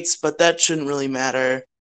dates, but that shouldn't really matter.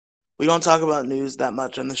 We don't talk about news that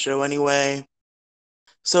much on the show anyway,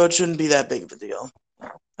 so it shouldn't be that big of a deal.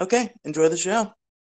 Okay, enjoy the show.